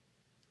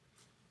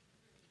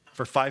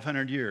 For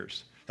 500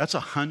 years. That's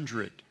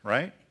 100,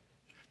 right?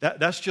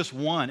 That's just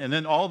one. And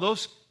then all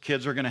those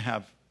kids are going to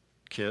have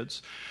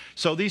kids.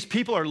 So these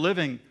people are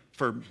living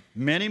for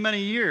many,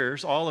 many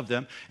years, all of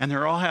them, and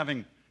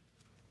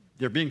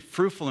they're being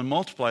fruitful and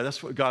multiply.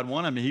 That's what God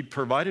wanted. He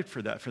provided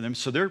for that for them.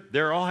 So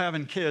they're all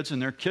having kids, and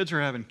their kids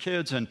are having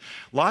kids, and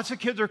lots of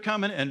kids are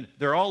coming, and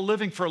they're all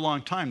living for a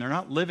long time. They're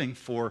not living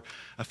for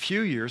a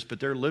few years, but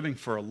they're living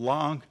for a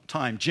long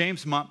time.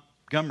 James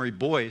Montgomery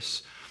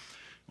Boyce,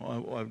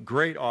 a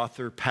great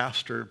author,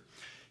 pastor,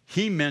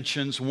 he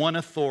mentions one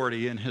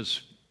authority in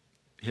his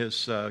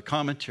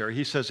commentary.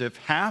 He says, if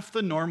half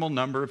the normal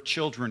number of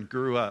children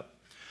grew up,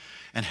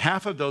 and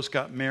half of those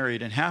got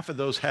married, and half of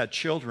those had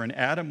children,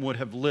 Adam would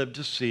have lived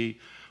to see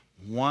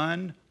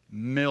 1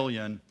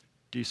 million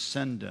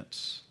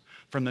descendants.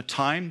 From the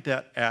time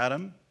that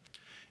Adam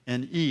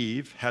and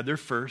Eve had their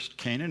first,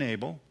 Cain and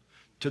Abel,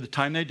 to the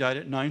time they died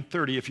at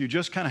 930, if you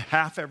just kind of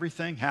half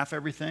everything,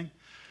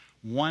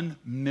 1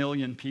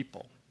 million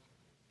people.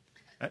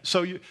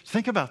 So you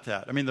think about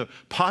that. I mean, the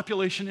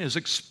population is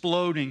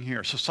exploding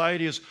here.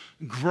 Society is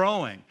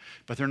growing,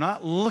 but they're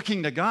not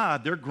looking to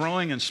God. They're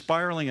growing and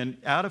spiraling and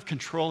out of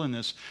control in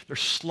this. They're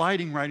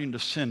sliding right into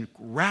sin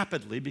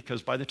rapidly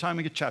because by the time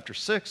we get chapter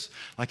 6,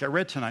 like I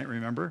read tonight,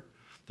 remember,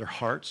 their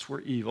hearts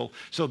were evil.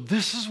 So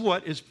this is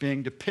what is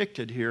being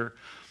depicted here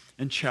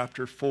in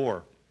chapter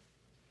 4.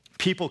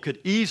 People could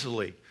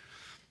easily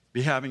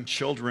be having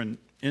children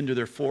into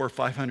their 400 or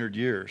 500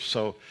 years.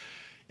 So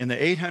in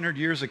the 800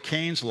 years of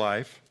Cain's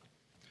life,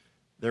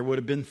 there would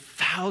have been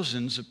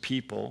thousands of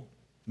people,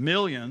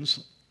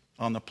 millions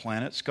on the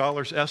planet.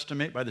 Scholars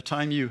estimate by the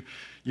time you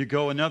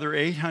go another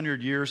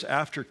 800 years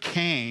after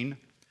Cain,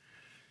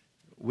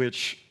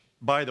 which,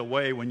 by the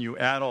way, when you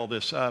add all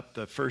this up,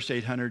 the first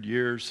 800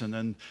 years and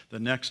then the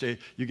next day,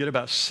 you get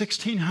about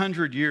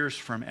 1,600 years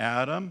from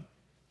Adam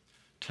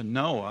to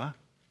Noah.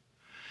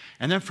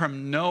 And then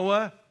from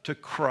Noah to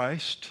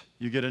Christ,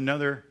 you get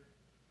another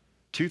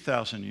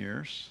 2,000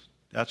 years.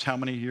 That's how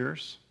many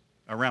years?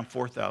 Around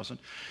 4,000.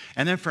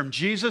 And then from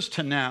Jesus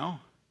to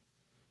now,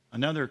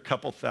 another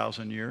couple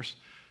thousand years.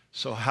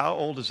 So how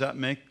old does that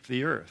make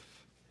the earth?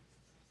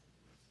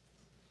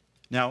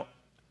 Now,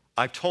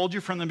 I've told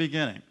you from the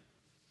beginning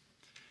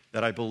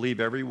that I believe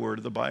every word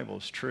of the Bible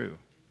is true.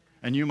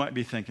 And you might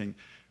be thinking,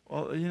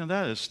 well,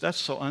 that's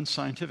so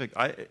unscientific.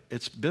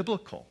 It's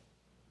biblical.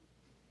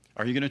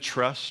 Are you going to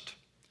trust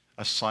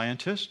a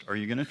scientist? Or are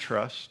you going to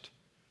trust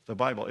the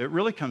Bible? It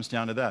really comes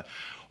down to that.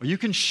 Or you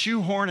can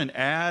shoehorn and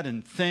add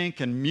and think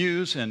and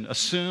muse and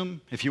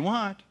assume if you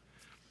want.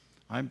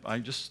 I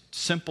just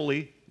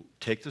simply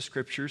take the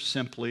Scriptures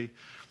simply,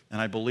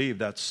 and I believe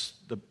that's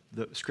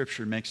the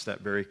Scripture makes that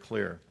very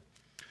clear.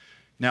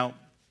 Now,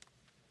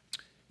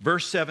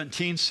 verse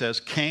 17 says,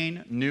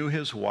 Cain knew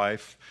his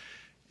wife,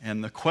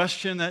 and the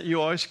question that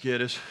you always get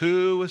is,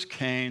 who was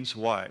Cain's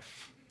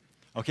wife?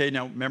 Okay,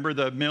 now remember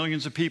the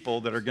millions of people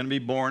that are going to be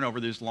born over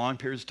these long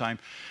periods of time.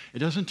 It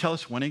doesn't tell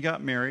us when he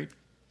got married.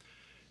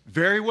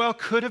 Very well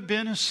could have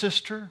been his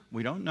sister.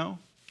 We don't know.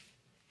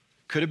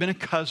 Could have been a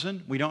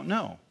cousin. We don't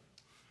know.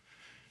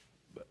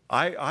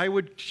 I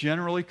would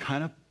generally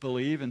kind of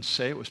believe and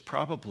say it was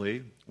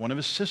probably one of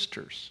his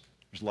sisters.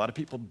 There's a lot of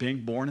people being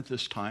born at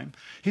this time.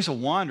 He's a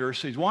wanderer,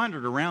 so he's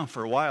wandered around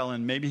for a while,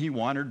 and maybe he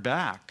wandered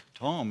back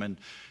to home and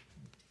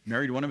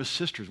married one of his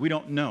sisters. We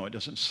don't know. It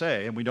doesn't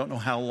say, and we don't know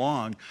how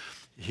long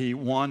he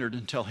wandered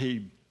until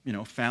he,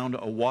 found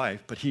a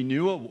wife. But he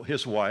knew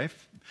his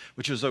wife,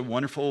 which is a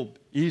wonderful,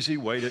 easy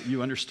way that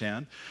you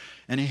understand.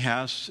 And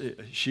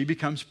she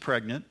becomes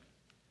pregnant.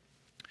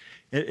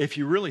 If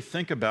you really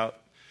think about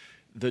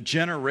the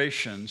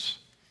generations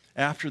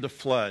after the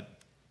flood,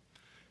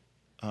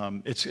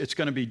 it's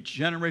going to be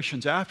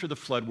generations after the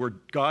flood where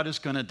God is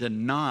going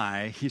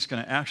to he's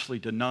going to actually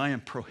deny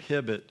and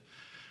prohibit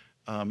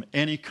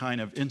any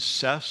kind of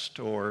incest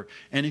or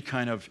any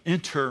kind of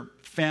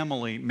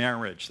inter-family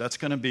marriage. That's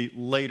going to be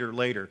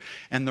later.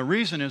 And the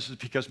reason is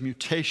because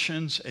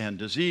mutations and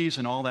disease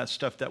and all that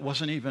stuff, that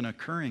wasn't even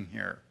occurring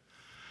here.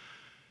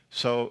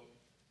 So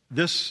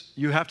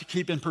you have to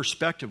keep in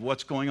perspective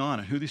what's going on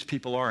and who these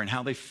people are and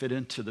how they fit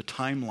into the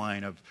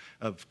timeline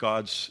of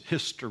God's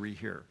history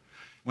here.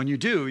 When you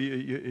do,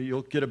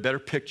 you'll get a better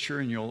picture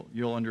and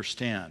you'll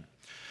understand.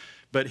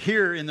 But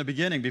here in the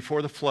beginning,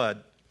 before the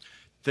flood,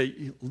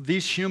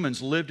 these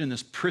humans lived in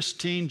this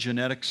pristine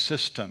genetic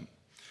system,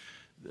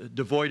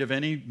 devoid of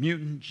any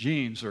mutant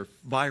genes or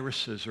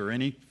viruses or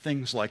any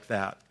things like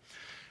that.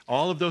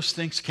 All of those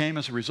things came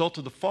as a result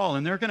of the fall,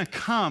 and they're going to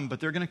come, but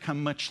they're going to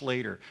come much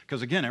later.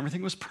 Because again,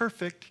 everything was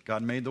perfect.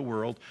 God made the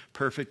world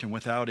perfect and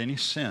without any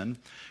sin,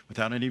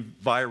 without any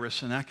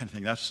virus and that kind of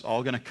thing. That's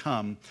all going to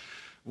come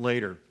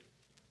later.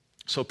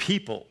 So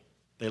people,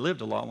 they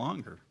lived a lot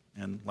longer.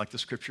 And like the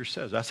Scripture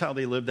says, that's how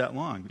they lived that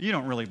long. You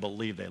don't really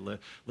believe they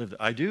lived.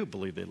 I do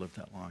believe they lived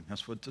that long.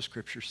 That's what the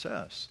Scripture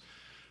says.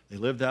 They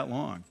lived that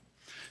long.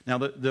 Now,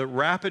 the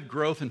rapid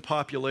growth in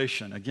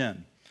population,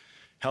 again,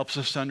 helps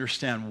us to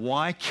understand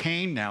why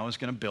Cain now is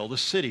going to build a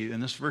city. In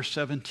this verse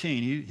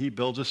 17, he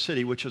builds a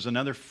city, which is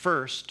another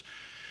first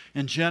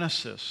in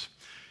Genesis.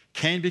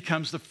 Cain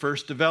becomes the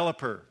first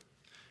developer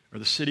or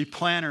the city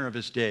planner of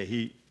his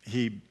day.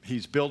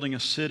 He's building a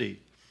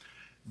city.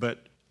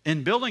 But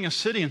in building a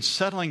city and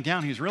settling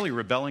down, he's really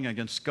rebelling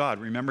against God.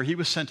 Remember, he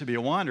was sent to be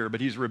a wanderer,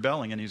 but he's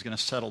rebelling and he's going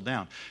to settle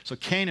down. So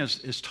Cain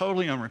is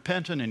totally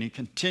unrepentant, and he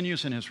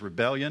continues in his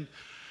rebellion,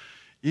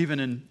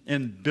 even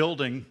in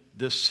building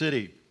this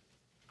city.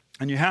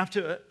 And you have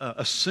to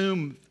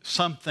assume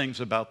some things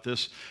about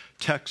this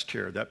text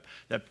here,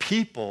 that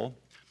people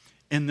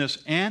in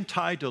this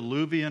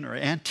antediluvian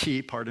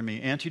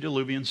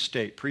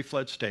state,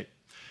 pre-flood state,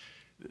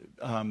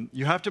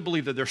 you have to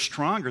believe that they're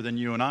stronger than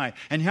you and I.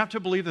 And you have to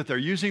believe that they're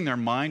using their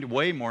mind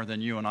way more than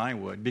you and I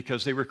would,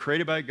 because they were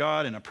created by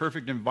God in a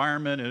perfect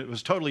environment, and it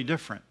was totally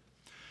different.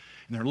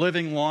 And they're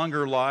living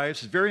longer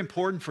lives. It's very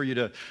important for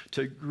you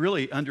to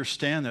really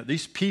understand that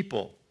these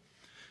people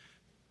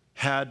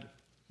had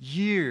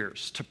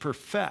years to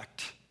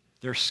perfect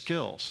their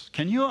skills.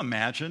 Can you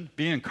imagine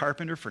being a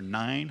carpenter for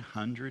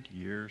 900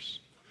 years?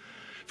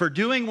 For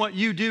doing what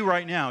you do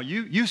right now,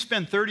 you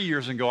spend 30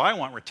 years and go, I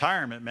want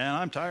retirement, man.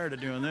 I'm tired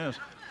of doing this.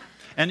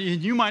 And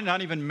you might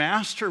not even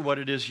master what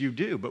it is you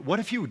do. But what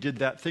if you did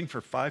that thing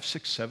for 500,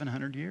 600,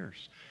 700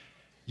 years?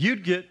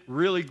 You'd get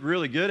really,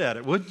 really good at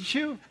it, wouldn't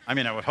you? I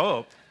mean, I would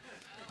hope.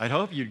 I'd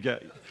hope you'd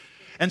get.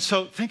 And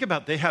so think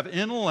about it. They have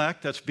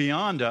intellect that's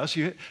beyond us.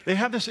 They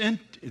have this,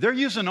 they're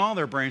using all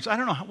their brains. I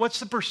don't know, what's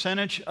the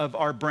percentage of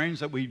our brains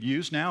that we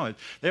use now?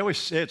 They always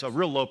say it's a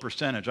real low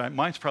percentage.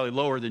 Mine's probably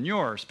lower than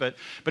yours, but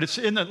it's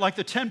in the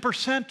 10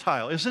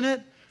 percentile, isn't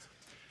it?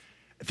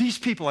 These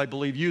people, I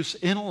believe, used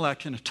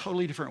intellect in a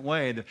totally different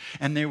way,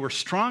 and they were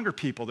stronger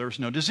people. There was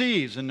no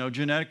disease and no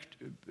genetic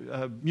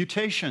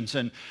mutations.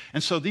 And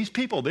so these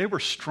people, they were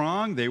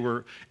strong. They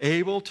were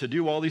able to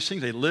do all these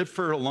things. They lived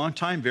for a long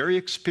time, very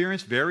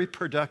experienced, very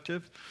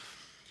productive.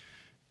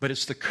 But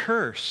it's the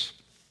curse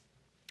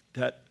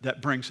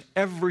that brings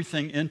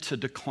everything into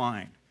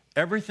decline.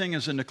 Everything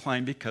is in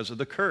decline because of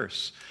the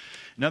curse.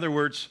 In other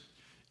words,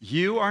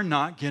 you are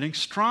not getting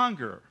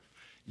stronger.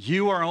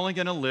 You are only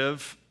going to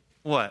live,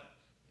 what?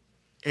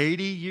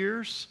 80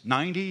 years,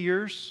 90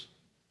 years.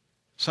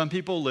 Some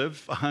people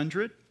live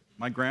 100.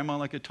 My grandma,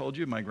 like I told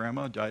you, my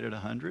grandma died at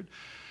 100.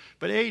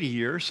 But 80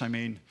 years, I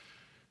mean,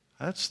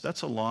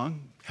 that's a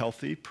long,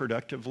 healthy,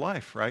 productive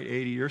life, right?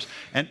 80 years.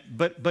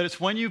 But it's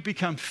when you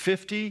become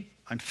 50,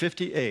 I'm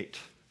 58,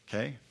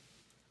 okay?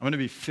 I'm going to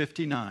be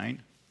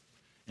 59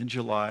 in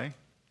July.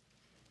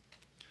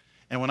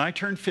 And when I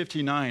turn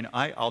 59,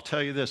 I'll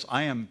tell you this,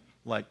 I am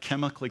like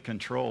chemically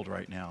controlled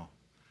right now.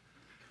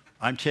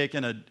 I'm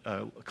taking a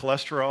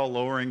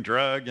cholesterol-lowering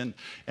drug, and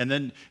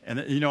then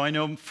you know, I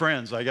know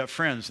friends. I got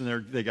friends,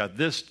 and they got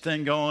this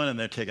thing going, and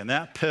they're taking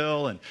that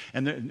pill,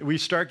 and we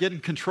start getting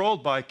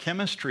controlled by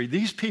chemistry.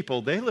 These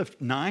people, they live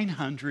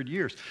 900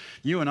 years.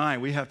 You and I,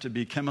 we have to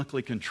be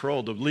chemically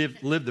controlled to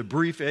live the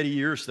brief 80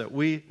 years that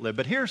we live.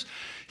 But here's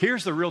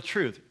the real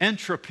truth.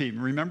 Entropy.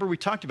 Remember, we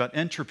talked about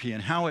entropy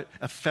and how it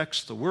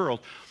affects the world.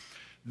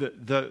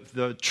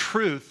 The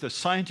truth, the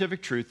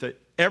scientific truth that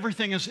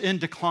everything is in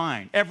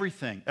decline.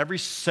 Everything. Every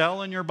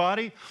cell in your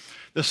body.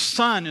 The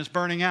sun is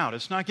burning out.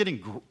 It's not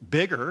getting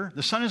bigger.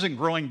 The sun isn't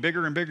growing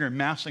bigger and bigger and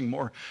massing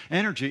more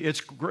energy.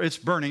 It's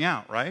burning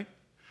out, right?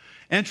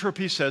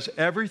 Entropy says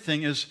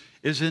everything is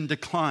in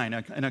decline,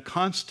 in a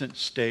constant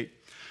state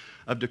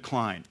of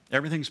decline.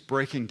 Everything's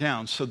breaking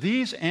down. So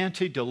these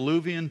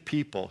antediluvian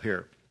people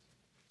here,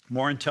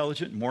 more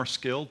intelligent, more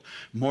skilled,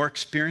 more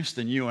experienced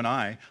than you and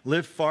I,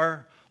 live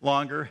far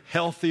longer,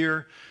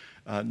 healthier,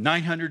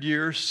 900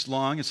 years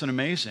long. It's an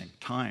amazing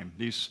time,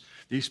 these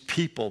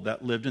people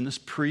that lived in this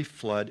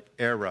pre-flood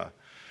era.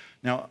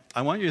 Now,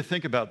 I want you to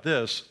think about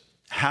this,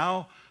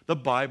 how the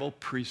Bible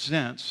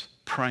presents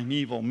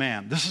primeval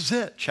man. This is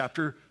it,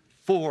 chapter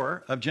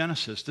 4 of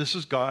Genesis. This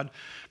is God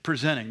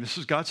presenting. This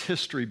is God's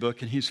history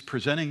book, and he's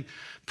presenting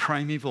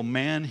primeval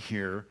man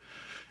here.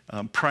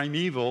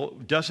 Primeval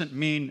doesn't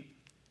mean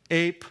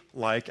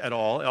ape-like at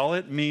all. All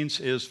it means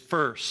is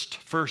first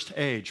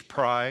age,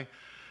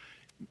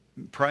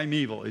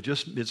 primeval.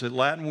 It's a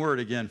Latin word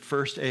again,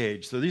 first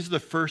age. So these are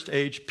the first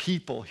age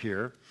people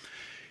here.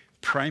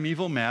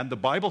 Primeval man, the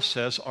Bible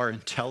says, are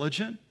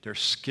intelligent, they're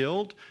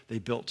skilled, they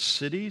built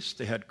cities,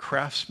 they had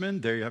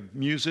craftsmen, they have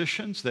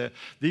musicians.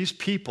 These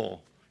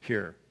people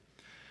here.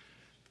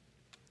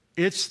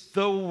 It's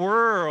the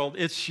world.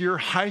 It's your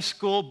high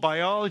school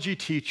biology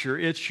teacher.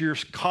 It's your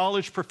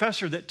college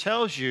professor that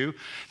tells you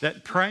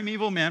that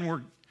primeval men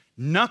were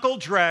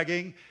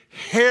knuckle-dragging,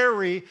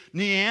 hairy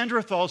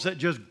Neanderthals that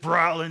just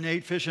growled and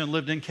ate fish and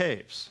lived in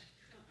caves.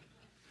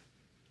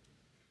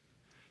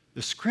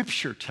 The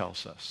scripture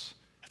tells us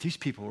that these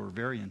people were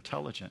very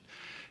intelligent.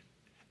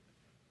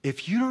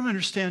 If you don't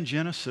understand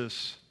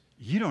Genesis,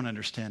 you don't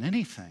understand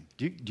anything.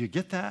 Do you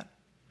get that?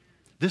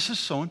 This is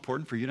so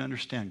important for you to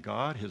understand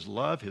God, his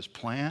love, his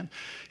plan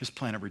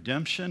of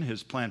redemption,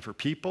 his plan for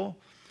people.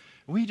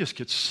 We just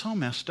get so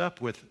messed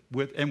up with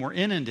and we're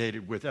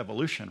inundated with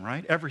evolution,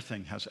 right?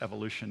 Everything has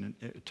evolution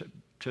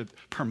to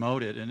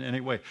promote it in any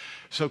way.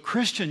 So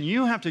Christian,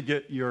 you have to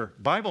get your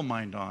Bible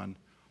mind on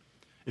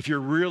if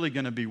you're really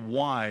going to be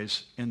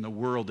wise in the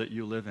world that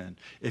you live in.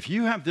 If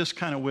you have this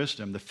kind of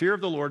wisdom, the fear of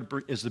the Lord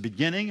is the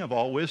beginning of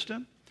all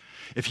wisdom.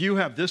 If you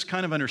have this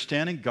kind of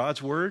understanding,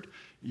 God's word,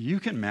 you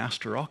can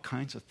master all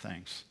kinds of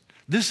things.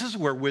 This is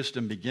where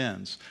wisdom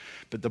begins.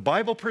 But the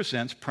Bible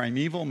presents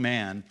primeval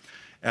man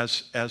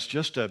as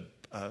just a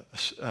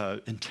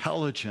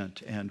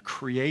intelligent and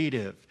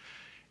creative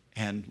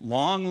and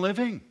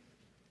long-living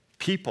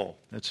people.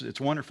 It's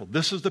wonderful.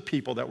 This is the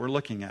people that we're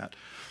looking at.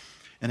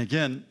 And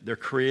again, they're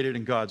created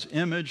in God's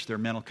image. Their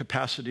mental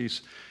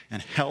capacities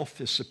and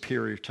health is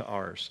superior to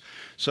ours.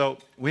 So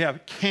we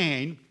have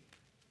Cain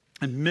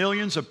and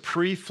millions of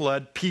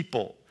pre-flood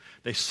people.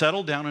 They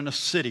settled down in a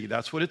city.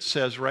 That's what it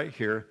says right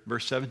here,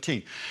 verse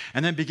 17.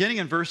 And then beginning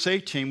in verse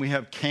 18, we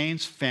have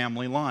Cain's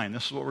family line.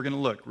 This is what we're going to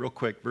look real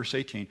quick. Verse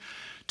 18.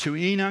 To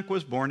Enoch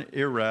was born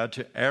Irad.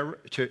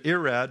 To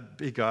Irad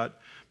begot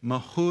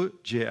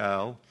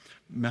Mehujael.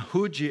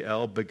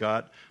 Mehujael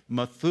begot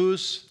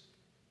Methus.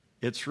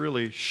 It's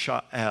really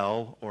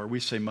Sha'el, or we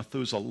say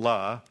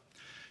Methuselah.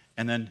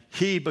 And then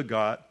he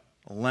begot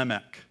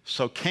Lamech.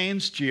 So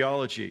Cain's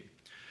genealogy,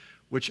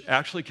 which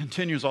actually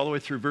continues all the way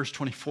through verse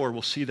 24.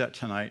 We'll see that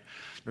tonight.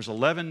 There's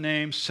 11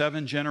 names,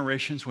 7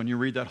 generations when you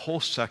read that whole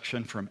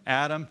section from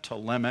Adam to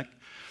Lamech,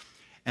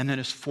 and then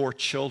his 4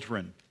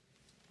 children.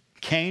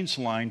 Cain's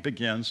line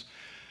begins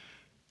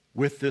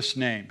with this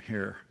name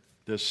here,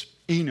 this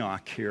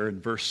Enoch here in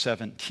verse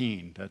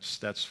 17.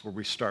 That's where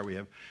we start. We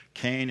have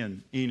Cain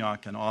and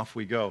Enoch, and off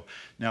we go.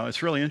 Now,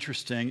 it's really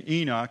interesting.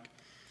 Enoch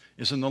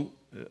is in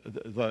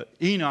the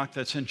Enoch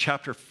that's in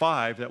chapter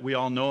 5 that we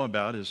all know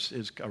about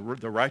is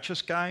the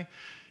righteous guy.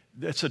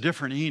 It's a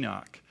different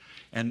Enoch.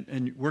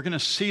 And we're going to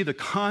see the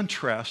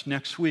contrast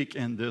next week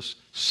in this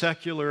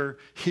secular,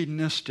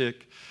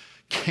 hedonistic,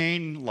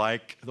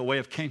 Cain-like, the way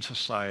of Cain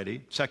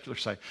society, secular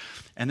society.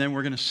 And then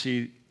we're going to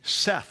see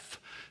Seth.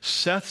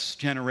 Seth's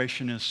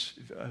generation is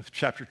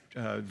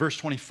verse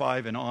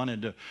 25 and on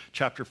into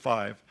chapter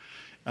 5.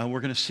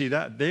 We're going to see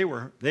that. They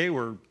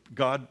were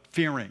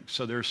God-fearing,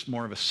 so there's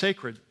more of a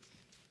sacred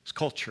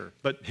culture.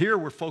 But here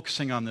we're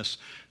focusing on this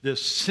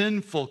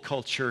sinful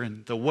culture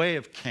and the way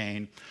of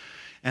Cain.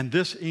 And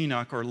this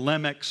Enoch, or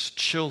Lamech's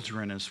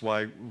children, is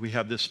why we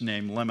have this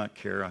name Lamech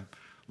here.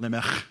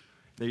 Lamech,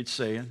 they'd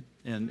say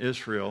in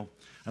Israel.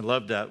 I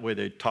love that way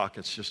they talk.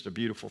 It's just a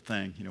beautiful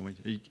thing. You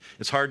know,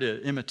 it's hard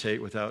to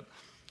imitate without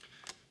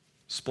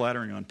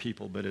splattering on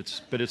people, but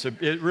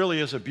it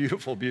really is a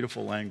beautiful,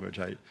 beautiful language.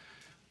 I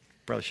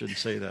probably shouldn't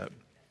say that.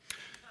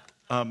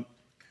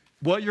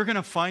 What you're going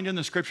to find in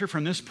the scripture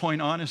from this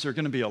point on is there's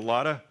going to be a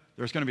lot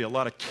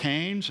of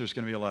Cains, there's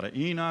going to be a lot of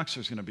Enochs,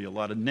 there's going to be a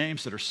lot of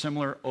names that are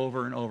similar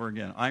over and over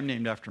again. I'm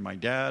named after my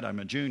dad. I'm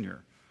a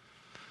junior.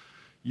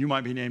 You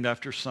might be named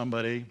after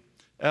somebody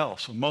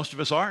else. Well, most of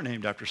us are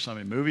named after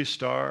somebody, movie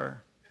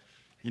star.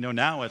 You know,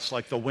 now it's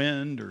like the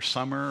wind or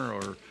summer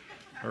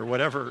or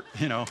whatever,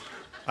 you know.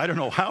 I don't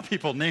know how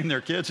people name their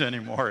kids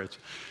anymore. It's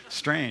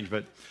strange,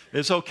 but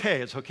it's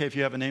okay. It's okay if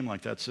you have a name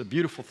like that. It's a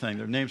beautiful thing.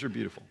 Their names are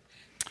beautiful.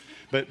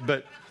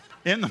 But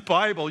in the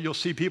Bible, you'll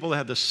see people that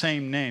have the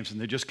same names, and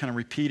they just kind of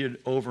repeat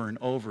it over and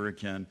over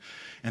again.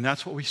 And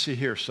that's what we see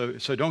here. So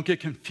don't get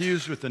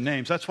confused with the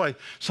names. That's why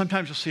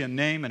sometimes you'll see a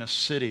name in a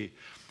city.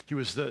 He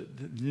was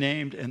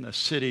named in the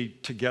city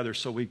together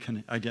so we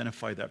can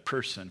identify that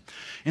person.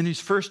 In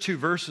these first two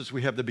verses,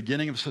 we have the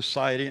beginning of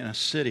society and a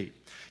city.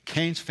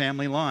 Cain's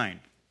family line.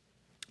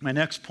 My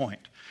next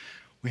point,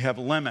 we have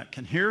Lamech,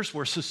 and here's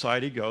where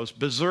society goes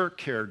berserk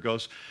here,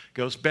 goes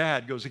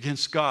bad, goes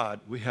against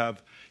God.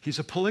 He's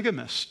a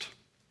polygamist.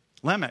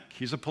 Lamech,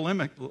 he's a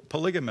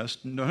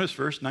polygamist. Notice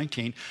verse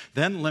 19.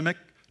 Then Lamech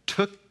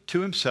took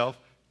to himself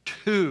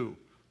 2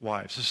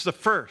 wives. This is the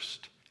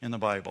first in the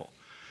Bible.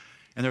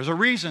 And there's a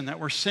reason that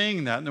we're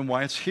seeing that and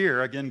why it's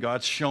here. Again,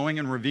 God's showing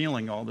and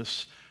revealing all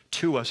this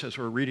to us as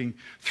we're reading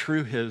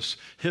through his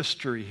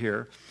history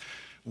here.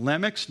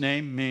 Lamech's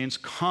name means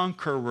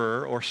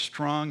conqueror or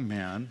strong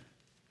man.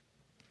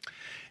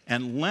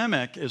 And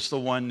Lamech is the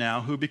one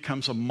now who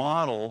becomes a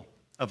model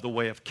of the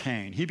way of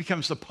Cain. He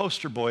becomes the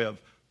poster boy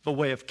of the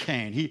way of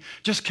Cain. He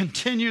just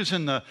continues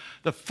in the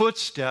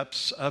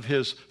footsteps of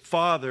his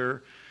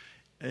father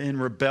in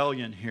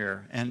rebellion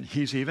here. And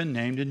he's even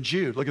named in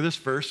Jude. Look at this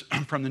verse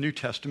from the New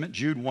Testament,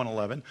 Jude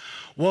 1:11.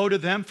 Woe to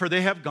them, for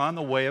they have gone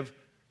the way of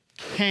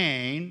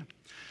Cain.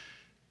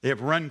 They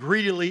have run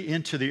greedily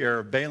into the error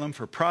of Balaam,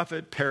 for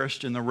profit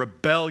perished in the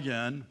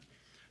rebellion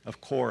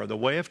of Korah, the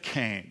way of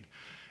Cain.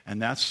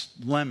 And that's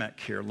Lamech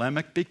here.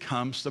 Lamech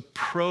becomes the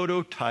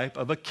prototype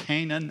of a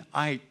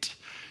Canaanite.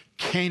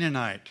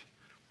 Canaanite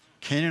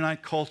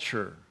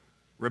culture,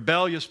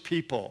 rebellious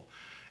people,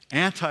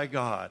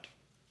 anti-God.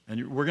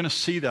 And we're going to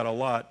see that a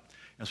lot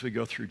as we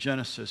go through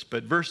Genesis.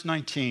 But verse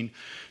 19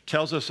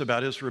 tells us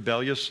about his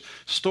rebellious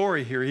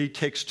story here. He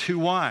takes 2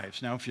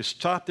 wives. Now, if you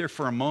stop there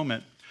for a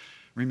moment,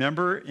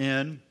 remember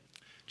in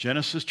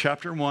Genesis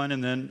chapter 1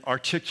 and then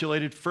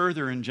articulated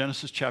further in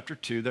Genesis chapter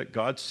 2 that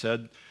God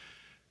said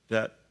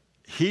that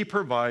he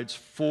provides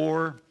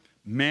for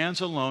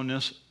man's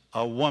aloneness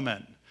a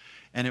woman.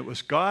 And it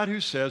was God who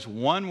says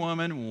 1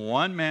 woman,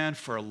 1 man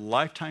for a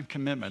lifetime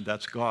commitment.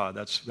 That's God.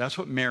 That's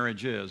what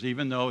marriage is.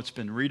 Even though it's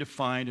been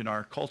redefined in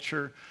our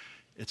culture,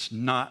 that's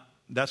not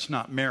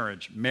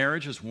marriage.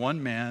 Marriage is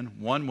 1 man,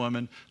 1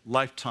 woman,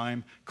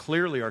 lifetime,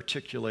 clearly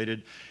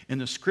articulated in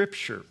the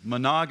scripture.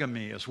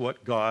 Monogamy is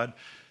what God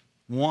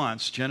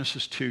wants.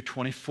 Genesis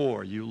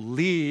 2:24. You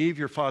leave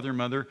your father and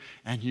mother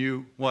and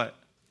you what?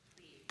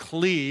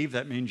 Cleave.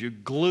 That means you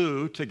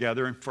glue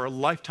together, and for a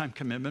lifetime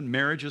commitment,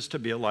 marriage is to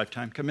be a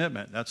lifetime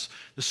commitment. That's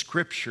the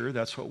scripture.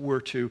 That's what we're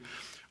to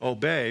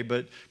obey.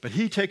 But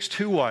he takes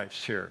 2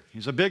 wives here.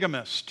 He's a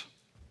bigamist,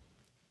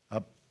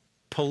 a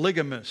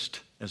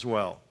polygamist as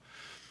well.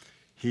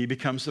 He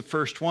becomes the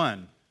first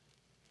one.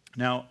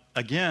 Now,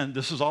 again,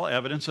 this is all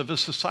evidence of a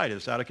society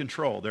that's out of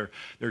control.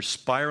 They're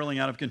spiraling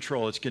out of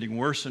control. It's getting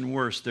worse and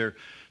worse. They're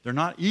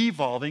not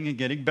evolving and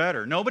getting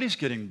better. Nobody's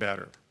getting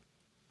better.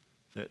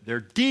 They're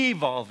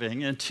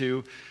devolving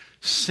into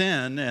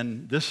sin,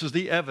 and this is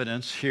the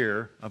evidence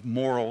here of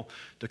moral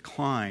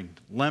decline.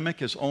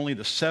 Lamech is only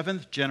the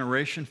 7th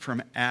generation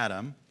from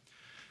Adam,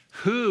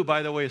 who,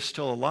 by the way, is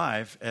still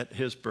alive at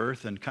his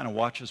birth and kind of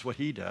watches what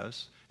he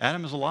does.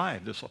 Adam is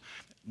alive. This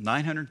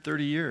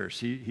 930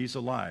 years, he's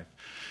alive.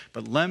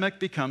 But Lamech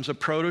becomes a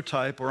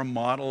prototype or a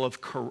model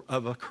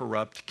of a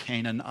corrupt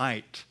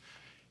Canaanite.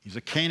 He's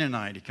a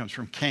Canaanite. He comes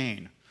from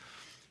Cain.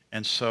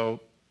 And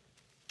so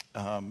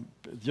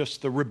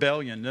just the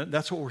rebellion.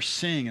 That's what we're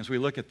seeing as we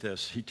look at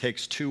this. He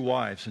takes 2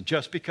 wives. And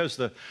just because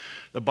the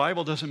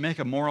Bible doesn't make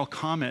a moral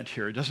comment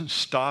here, it doesn't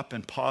stop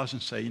and pause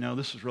and say,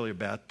 this is really a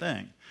bad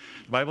thing.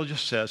 The Bible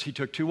just says he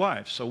took 2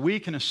 wives. So we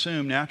can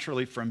assume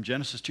naturally from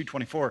Genesis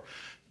 2:24,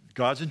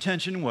 God's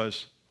intention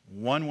was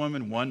 1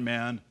 woman, 1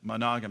 man,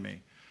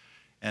 monogamy.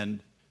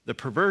 And the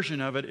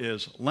perversion of it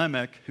is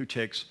Lamech, who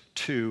takes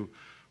 2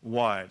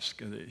 wives.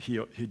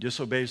 He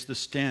disobeys the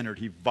standard.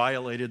 He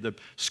violated the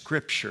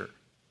scripture.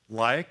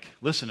 Like,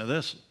 listen to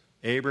this,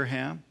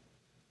 Abraham,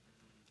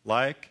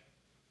 like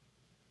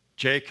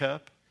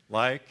Jacob,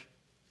 like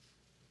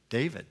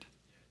David.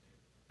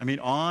 I mean,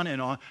 on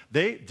and on.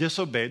 They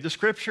disobeyed the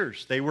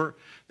scriptures. They were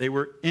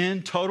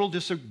in total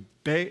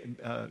they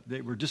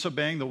were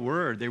disobeying the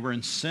word. They were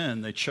in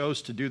sin. They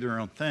chose to do their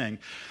own thing.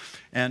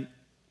 And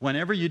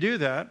whenever you do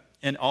that,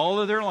 in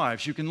all of their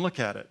lives, you can look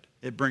at it.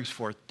 It brings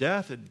forth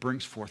death. It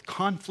brings forth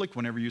conflict.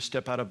 Whenever you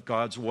step out of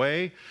God's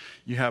way,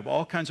 you have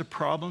all kinds of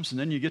problems. And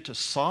then you get to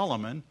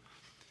Solomon.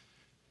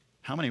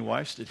 How many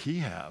wives did he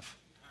have?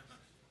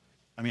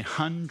 I mean,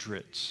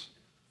 hundreds.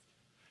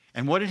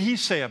 And what did he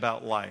say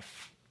about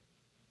life?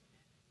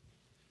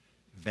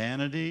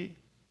 Vanity.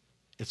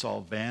 It's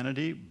all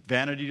vanity.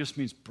 Vanity just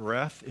means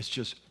breath. It's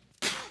just,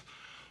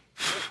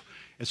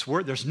 it's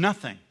word. There's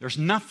nothing. There's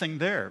nothing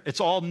there. It's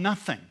all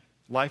nothing.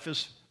 Life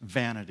is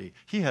vanity.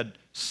 He had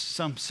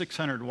some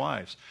 600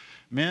 wives.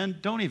 Men,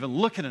 don't even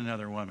look at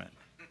another woman.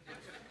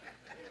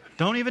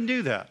 Don't even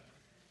do that.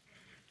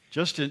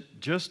 Just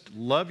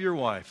love your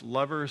wife.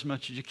 Love her as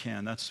much as you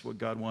can. That's what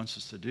God wants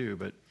us to do.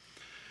 But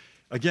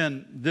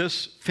again,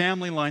 this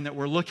family line that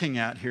we're looking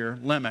at here,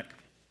 Lamech,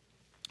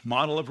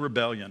 model of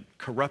rebellion,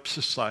 corrupt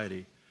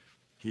society.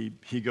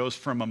 He goes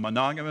from a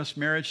monogamous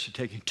marriage to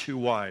taking 2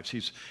 wives.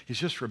 He's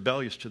just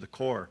rebellious to the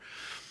core.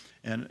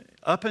 And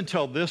up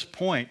until this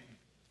point,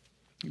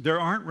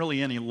 there aren't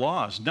really any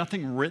laws,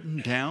 nothing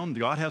written down.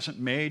 God hasn't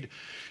made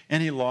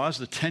any laws.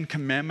 The 10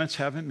 Commandments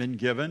haven't been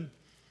given.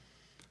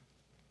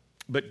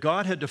 But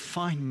God had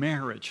defined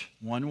marriage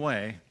one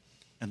way,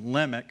 and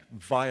Lamech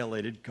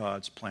violated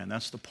God's plan.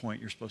 That's the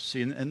point you're supposed to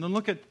see. And then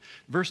look at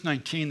verse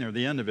 19 there,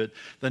 the end of it.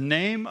 The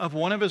name of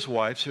one of his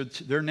wives,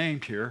 they're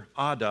named here,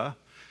 Adah,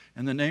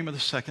 and the name of the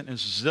second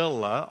is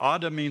Zillah.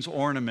 Adah means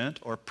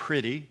ornament or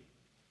pretty.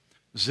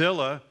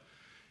 Zillah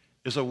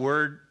is a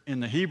word in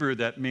the Hebrew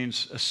that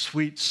means a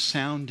sweet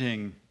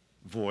sounding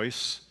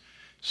voice.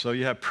 So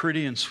you have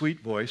pretty and sweet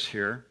voice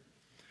here.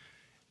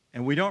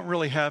 And we don't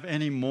really have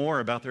any more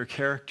about their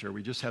character.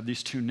 We just have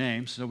these 2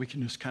 names, so we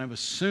can just kind of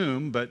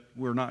assume, but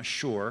we're not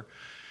sure.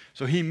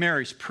 So he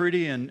marries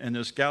pretty and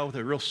this gal with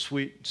a real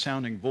sweet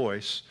sounding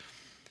voice.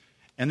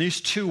 And these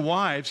 2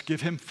 wives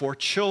give him 4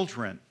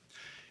 children.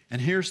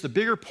 And here's the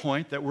bigger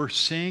point that we're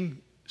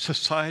seeing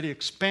society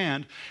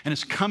expand, and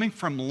it's coming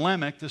from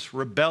Lamech, this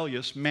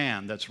rebellious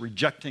man that's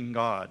rejecting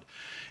God.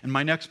 And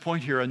my next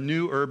point here, a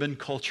new urban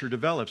culture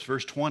develops.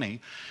 Verse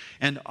 20,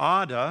 and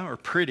Adah, or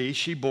pretty,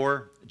 she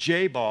bore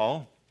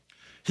Jabal.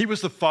 He was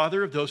the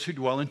father of those who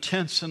dwell in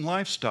tents and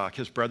livestock.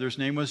 His brother's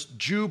name was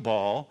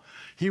Jubal.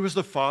 He was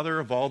the father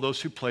of all those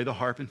who play the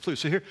harp and flute.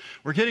 So here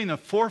we're getting the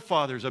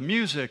forefathers of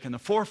music, and the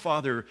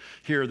forefather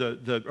here,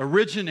 the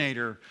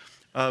originator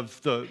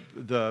of the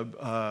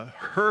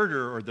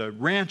herder or the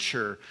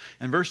rancher.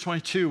 And verse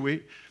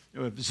 22,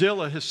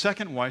 Zillah, his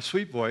second wife,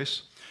 sweet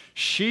voice,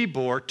 she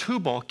bore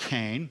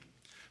Tubal-Cain,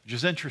 which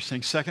is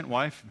interesting. Second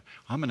wife,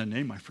 I'm going to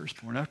name my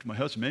firstborn after my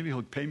husband. Maybe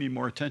he'll pay me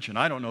more attention.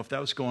 I don't know if that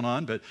was going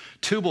on, but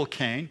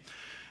Tubal-Cain,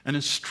 an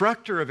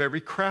instructor of every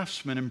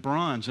craftsman in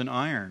bronze and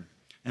iron.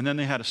 And then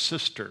they had a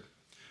sister,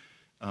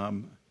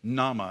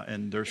 Nama,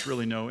 and there's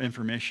really no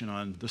information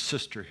on the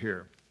sister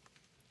here.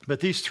 But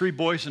these 3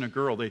 boys and a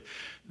girl,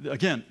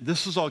 again,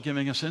 this is all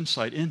giving us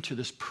insight into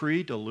this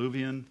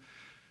pre-Diluvian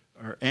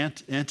or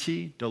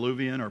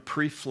antediluvian or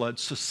pre-flood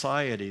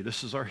society.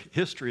 This is our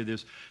history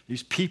of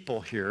these people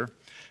here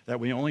that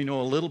we only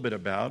know a little bit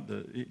about.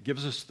 It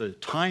gives us the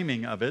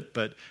timing of it,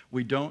 but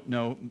we don't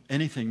know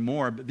anything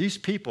more. But these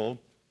people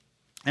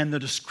and the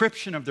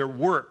description of their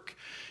work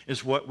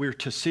is what we're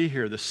to see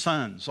here. The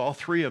sons, all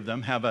 3 of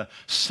them have a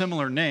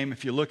similar name.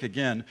 If you look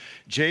again,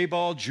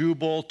 Jabal,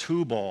 Jubal,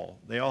 Tubal.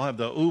 They all have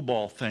the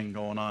Ubal thing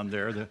going on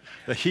there,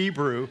 the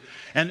Hebrew.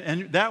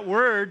 And that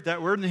word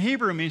in the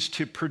Hebrew means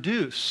to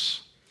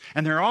produce.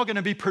 And they're all going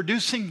to be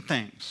producing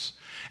things.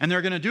 And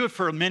they're going to do it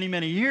for many,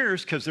 many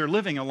years because they're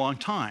living a long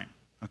time.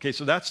 Okay,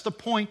 so that's the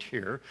point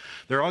here.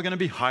 They're all going to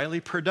be highly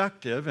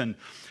productive. And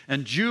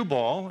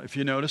Jubal, if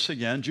you notice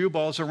again,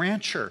 Jubal is a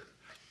rancher.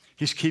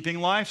 He's keeping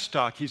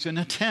livestock. He's in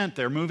a tent.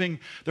 They're moving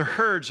their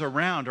herds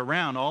around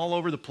all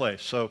over the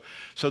place. So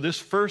this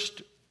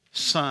first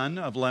son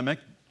of Lamech,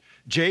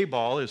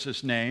 Jabal is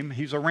his name.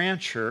 He's a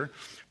rancher,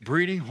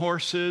 breeding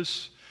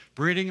horses,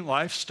 breeding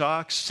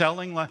livestock,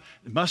 selling.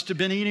 Must have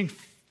been eating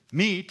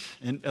meat,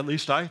 and at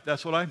least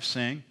that's what I'm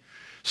saying.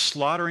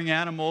 slaughtering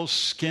animals,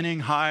 skinning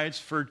hides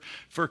for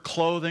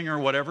clothing or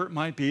whatever it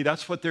might be.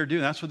 That's what they're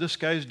doing. That's what this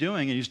guy's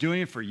doing. And he's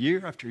doing it for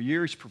year after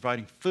year. He's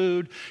providing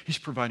food. He's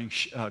providing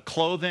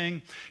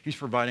clothing. He's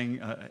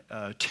providing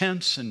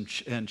tents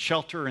and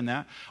shelter and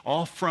that,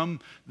 all from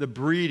the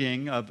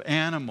breeding of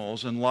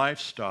animals and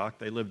livestock.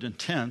 They lived in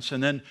tents.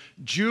 And then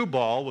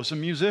Jubal was a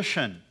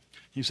musician.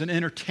 He's an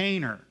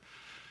entertainer.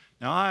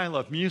 Now, I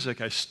love music.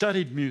 I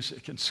studied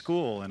music in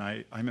school, and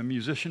I'm a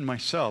musician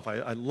myself.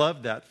 I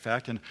love that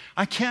fact, and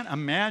I can't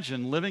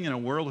imagine living in a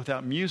world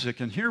without music.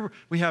 And here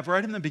we have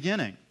right in the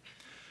beginning,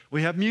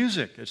 we have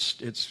music.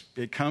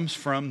 It comes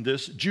from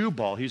this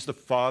Jubal. He's the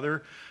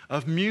father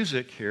of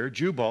music here,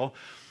 Jubal.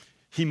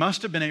 He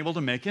must have been able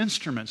to make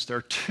instruments. There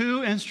are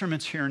 2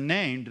 instruments here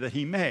named that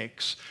he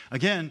makes.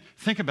 Again,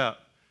 think about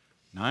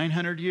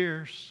 900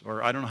 years,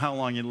 or I don't know how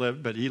long he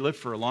lived, but he lived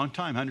for a long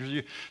time, hundreds of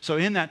years. So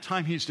in that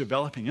time, he's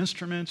developing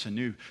instruments and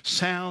new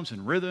sounds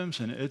and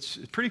rhythms, and it's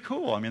pretty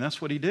cool. I mean,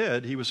 that's what he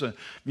did. He was a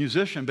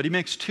musician, but he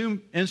makes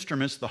 2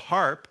 instruments, the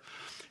harp.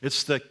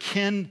 It's the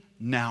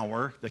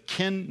kinnauer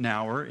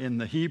in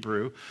the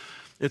Hebrew.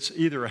 It's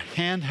either a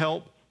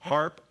handheld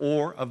harp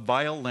or a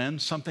violin,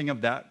 something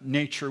of that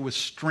nature with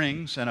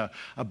strings and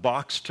a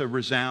box to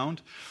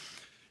resound.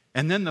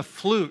 And then the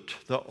flute,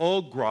 the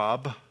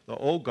ogob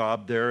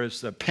there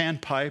is the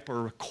panpipe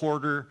or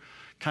recorder,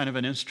 kind of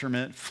an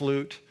instrument,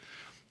 flute.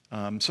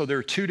 So there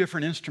are 2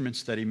 different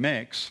instruments that he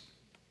makes,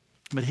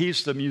 but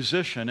he's the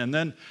musician. And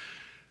then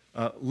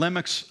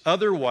Lamech's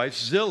other wife,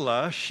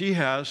 Zillah, she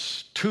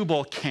has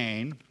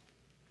Tubal-Cain,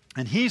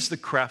 and he's the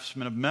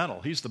craftsman of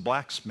metal. He's the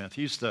blacksmith.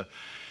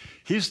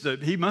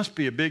 He must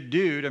be a big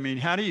dude. I mean,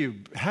 how do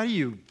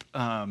you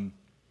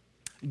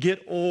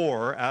get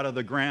ore out of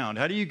the ground?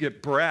 How do you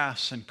get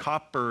brass and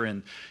copper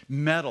and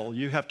metal?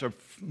 You have to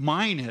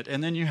mine it,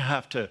 and then you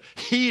have to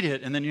heat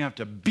it, and then you have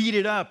to beat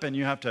it up, and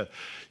you have to,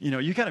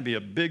 you got to be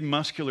a big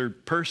muscular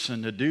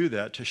person to do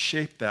that, to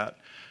shape that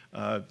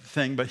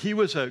thing. But he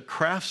was a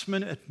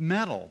craftsman at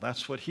metal.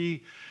 That's what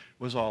he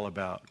was all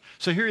about.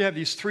 So here you have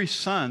these 3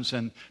 sons,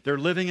 and they're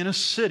living in a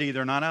city.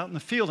 They're not out in the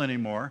field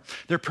anymore.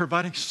 They're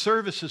providing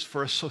services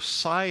for a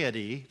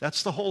society.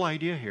 That's the whole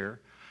idea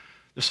here.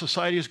 The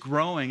society is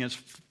growing, it's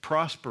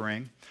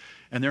prospering,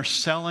 and they're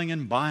selling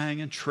and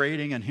buying and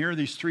trading. And here are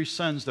these 3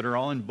 sons that are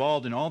all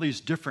involved in all these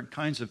different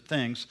kinds of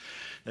things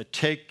that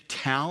take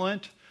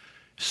talent,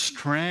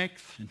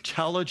 strength,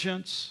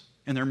 intelligence,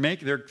 and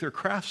they're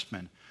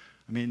craftsmen.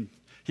 I mean,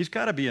 he's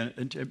got to be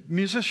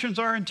musicians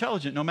are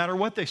intelligent, no matter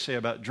what they say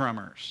about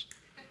drummers.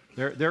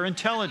 They're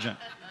intelligent.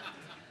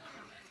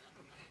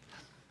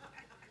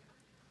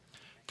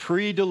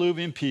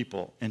 Pre-Diluvian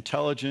people,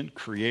 intelligent,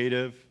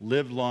 creative,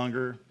 lived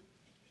longer.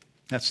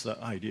 That's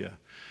the idea.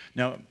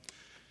 Now,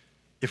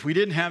 if we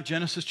didn't have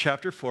Genesis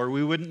chapter 4,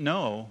 we wouldn't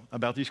know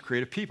about these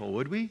creative people,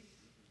 would we?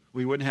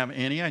 We wouldn't have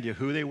any idea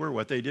who they were,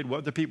 what they did,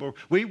 what the people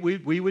were.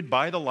 We would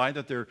buy the lie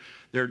that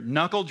they're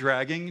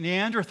knuckle-dragging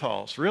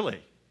Neanderthals,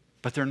 really.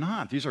 But they're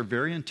not. These are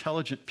very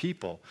intelligent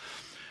people.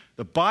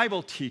 The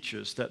Bible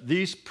teaches that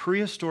these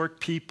prehistoric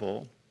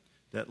people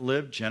that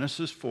lived,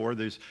 Genesis 4,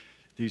 these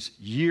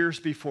years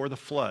before the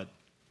flood,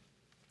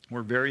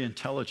 were very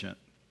intelligent.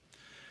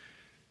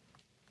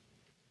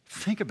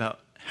 Think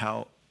about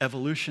how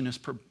evolution is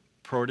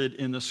purported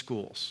in the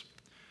schools.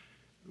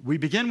 We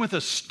begin with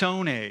a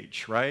Stone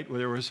Age, right?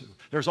 Where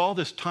there's all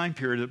this time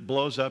period that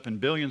blows up in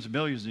billions and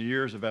billions of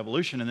years of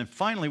evolution. And then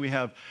finally we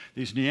have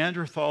these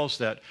Neanderthals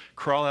that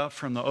crawl out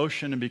from the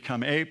ocean and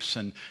become apes,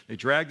 and they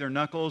drag their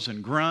knuckles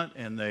and grunt,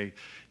 and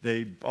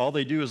all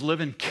they do is live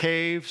in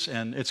caves,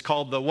 and it's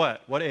called the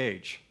what? What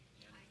age?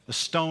 The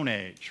Stone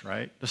Age,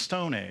 right? The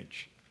Stone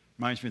Age.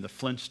 Reminds me of the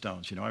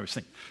Flintstones. I always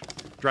think,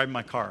 driving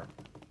my car.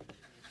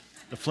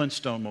 The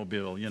Flintstone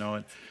mobile,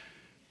 and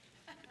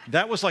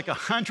that was like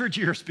 100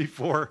 years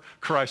before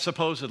Christ,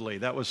 supposedly.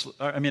 That was,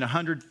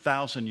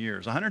 100,000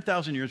 years.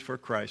 100,000 years before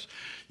Christ.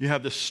 You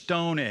have the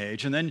Stone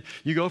Age, and then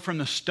you go from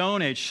the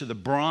Stone Age to the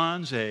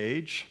Bronze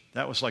Age.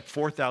 That was like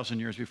 4,000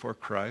 years before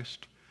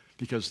Christ,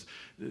 because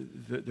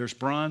there's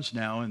bronze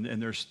now, and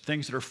there's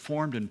things that are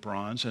formed in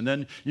bronze. And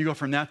then you go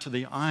from that to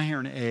the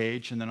Iron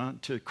Age, and then on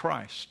to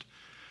Christ.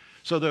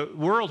 So the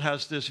world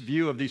has this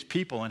view of these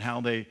people and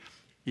how they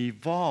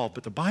evolved,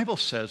 but the Bible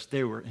says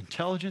they were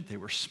intelligent, they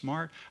were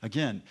smart.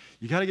 Again,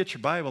 you got to get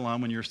your Bible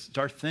on when you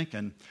start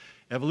thinking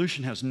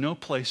evolution has no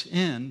place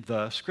in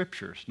the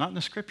Scriptures, not in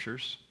the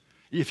Scriptures.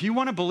 If you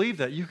want to believe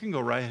that, you can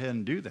go right ahead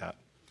and do that.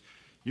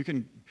 You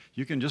can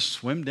just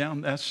swim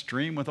down that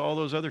stream with all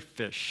those other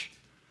fish.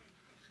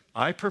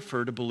 I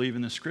prefer to believe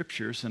in the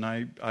Scriptures, and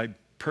I'm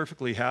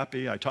perfectly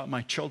happy. I taught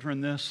my children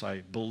this.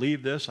 I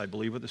believe this. I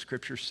believe what the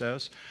Scripture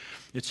says.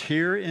 It's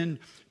here in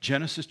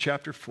Genesis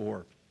chapter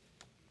 4.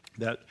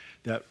 That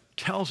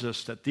tells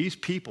us that these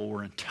people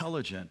were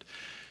intelligent,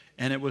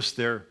 and it was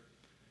the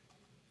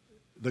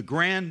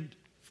granddad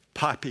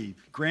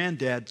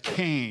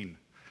Cain,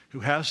 who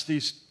has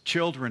these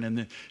children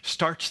and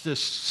starts this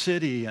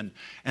city, and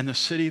the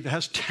city that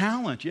has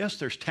talent. Yes,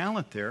 there's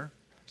talent there.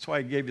 That's why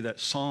I gave you that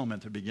psalm at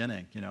the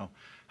beginning.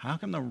 How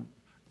come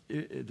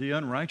the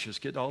unrighteous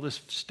get all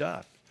this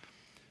stuff.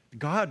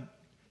 God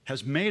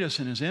has made us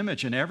in his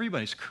image, and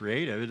everybody's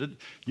creative.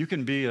 You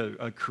can be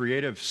a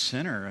creative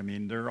sinner. I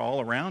mean, they're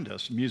all around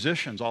us.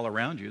 Musicians all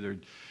around you.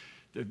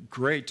 They're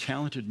great,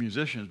 talented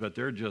musicians, but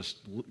they're just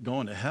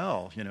going to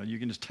hell. You know, you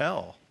can just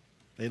tell.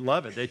 They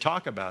love it. They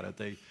talk about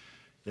it.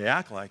 They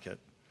act like it.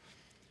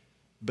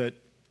 But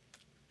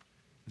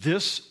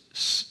these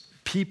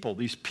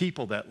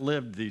people that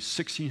lived these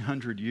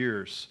 1,600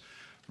 years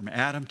from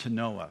Adam to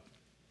Noah,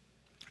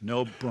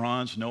 no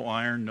bronze, no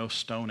iron, no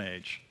stone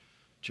age,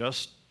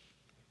 just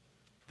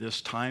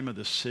this time of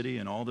the city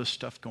and all this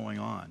stuff going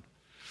on.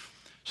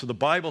 So the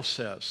Bible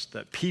says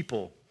that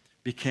people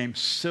became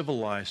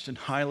civilized and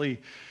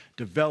highly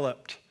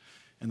developed.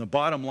 And the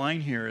bottom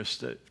line here is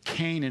that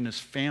Cain and his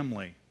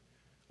family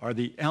are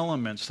the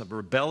elements of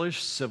rebellious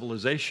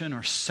civilization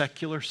or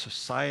secular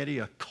society,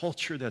 a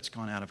culture that's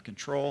gone out of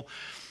control.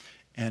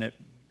 And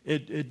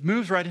it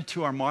moves right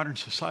into our modern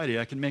society.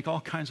 I can make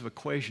all kinds of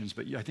equations,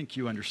 but I think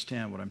you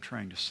understand what I'm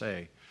trying to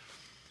say.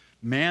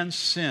 Man's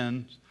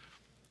sins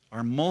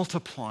are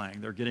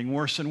multiplying. They're getting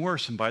worse and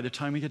worse. And by the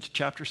time we get to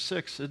chapter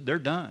 6, they're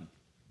done.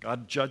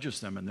 God judges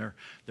them, and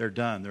they're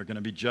done. They're going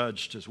to be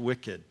judged as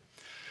wicked.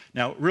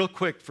 Now, real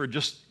quick, for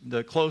just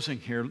the closing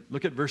here,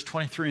 look at verse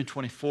 23 and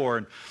 24.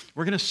 And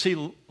we're going to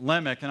see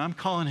Lamech, and I'm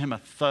calling him a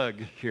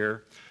thug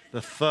here,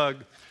 the thug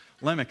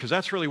Lamech, because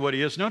that's really what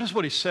he is. Notice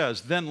what he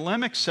says. Then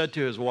Lamech said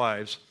to his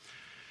wives,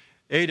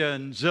 Ada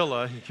and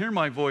Zillah, hear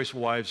my voice,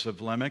 wives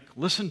of Lamech.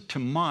 Listen to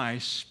my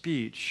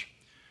speech.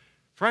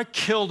 For I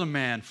killed a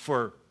man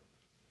for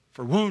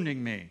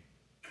wounding me,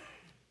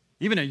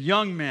 even a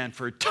young man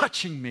for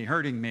touching me,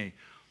 hurting me.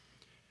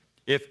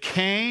 If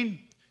Cain,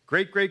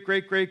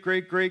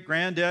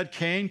 great-granddad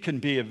Cain, can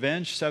be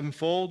avenged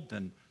sevenfold,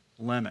 then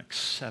Lamech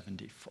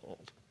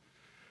 70-fold.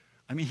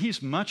 I mean,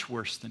 he's much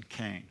worse than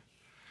Cain.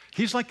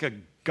 He's like a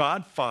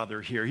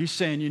godfather here. He's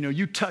saying,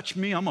 you touch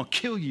me, I'm going to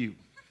kill you.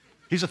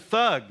 He's a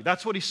thug.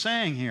 That's what he's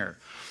saying here.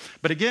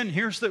 But again,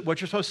 here's what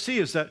you're supposed to see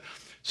is that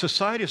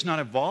society is not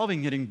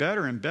evolving, getting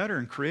better and better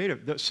and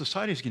creative. The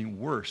society is getting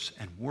worse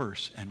and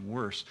worse and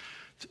worse.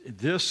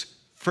 This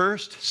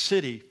first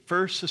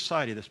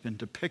society that's been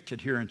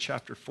depicted here in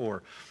chapter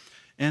 4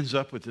 ends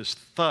up with this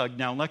thug.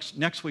 Now,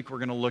 next week we're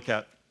going to look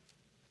at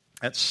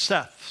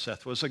Seth.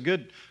 Seth was a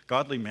good,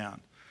 godly man.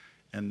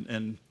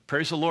 And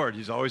praise the Lord,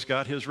 he's always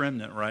got his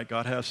remnant, right?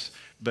 God has,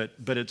 but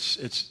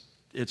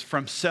it's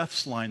from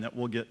Seth's line that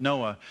we'll get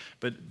Noah.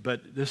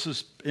 But this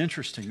is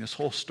interesting, this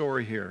whole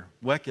story here.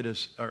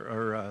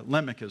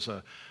 Lamech is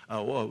a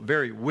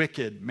very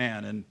wicked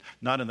man, and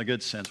not in the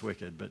good sense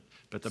wicked,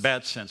 but the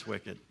bad sense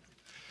wicked.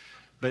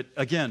 But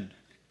again,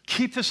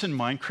 keep this in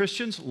mind.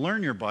 Christians,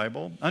 learn your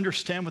Bible.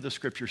 Understand what the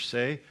scriptures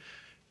say.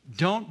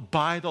 Don't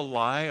buy the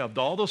lie of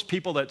all those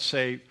people that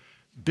say,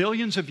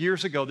 billions of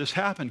years ago this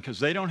happened, because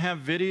they don't have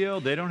video,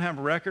 they don't have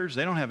records,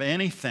 they don't have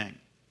anything.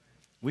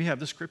 We have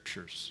the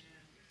scriptures.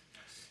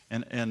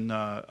 And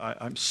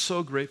I'm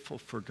so grateful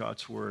for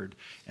God's word.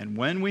 And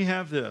when we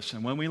have this,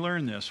 and when we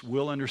learn this,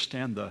 we'll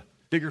understand the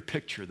bigger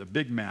picture, the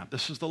big map.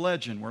 This is the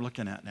legend we're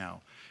looking at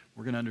now.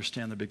 We're going to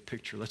understand the big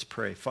picture. Let's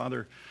pray.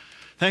 Father,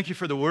 thank you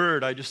for the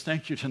word. I just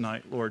thank you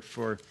tonight, Lord,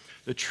 for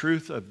the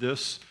truth of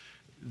this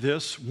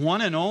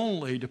one and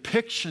only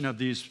depiction of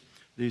these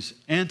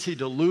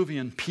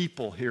antediluvian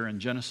people here in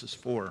Genesis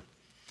 4.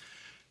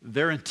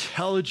 Their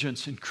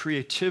intelligence and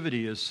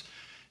creativity is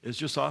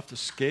just off the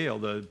scale.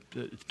 The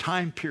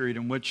time period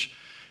in which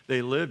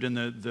they lived and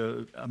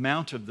the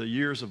amount of the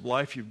years of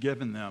life you've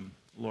given them,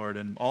 Lord,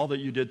 and all that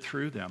you did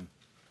through them.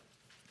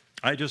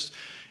 I just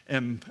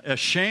am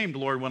ashamed,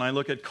 Lord, when I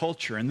look at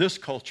culture, and this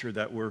culture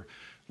that we're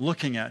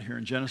looking at here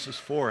in Genesis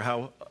 4,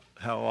 how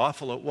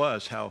awful it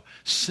was, how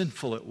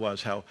sinful it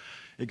was, how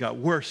it got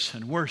worse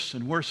and worse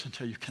and worse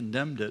until you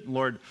condemned it.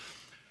 Lord,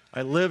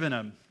 I live in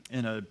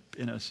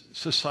a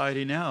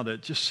society now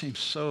that just seems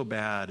so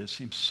bad. It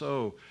seems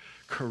so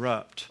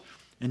corrupt.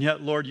 And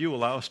yet, Lord, you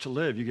allow us to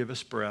live. You give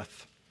us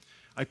breath.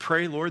 I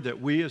pray, Lord, that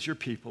we as your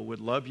people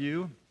would love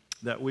you,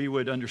 that we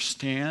would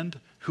understand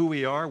who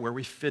we are, where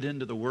we fit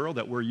into the world,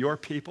 that we're your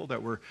people,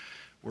 that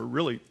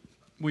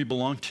we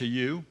belong to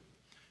you,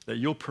 that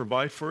you'll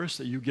provide for us,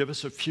 that you give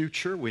us a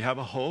future. We have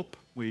a hope.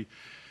 We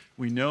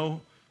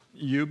know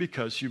you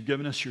because you've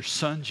given us your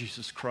Son,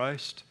 Jesus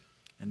Christ,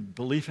 and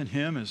belief in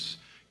him has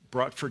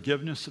brought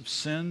forgiveness of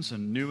sins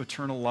and new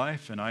eternal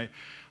life. And I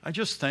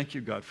just thank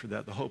you, God, for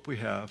that, the hope we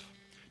have.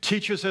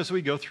 Teach us as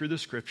we go through the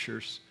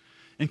scriptures.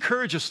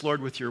 Encourage us,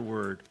 Lord, with your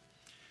word.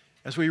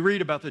 As we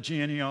read about the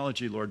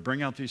genealogy, Lord,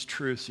 bring out these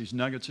truths, these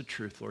nuggets of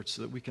truth, Lord,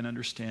 so that we can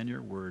understand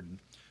your word and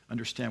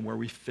understand where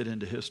we fit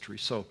into history.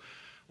 So,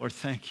 Lord,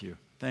 thank you.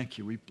 Thank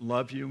you. We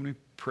love you and we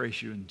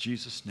praise you in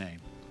Jesus' name.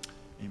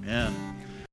 Amen.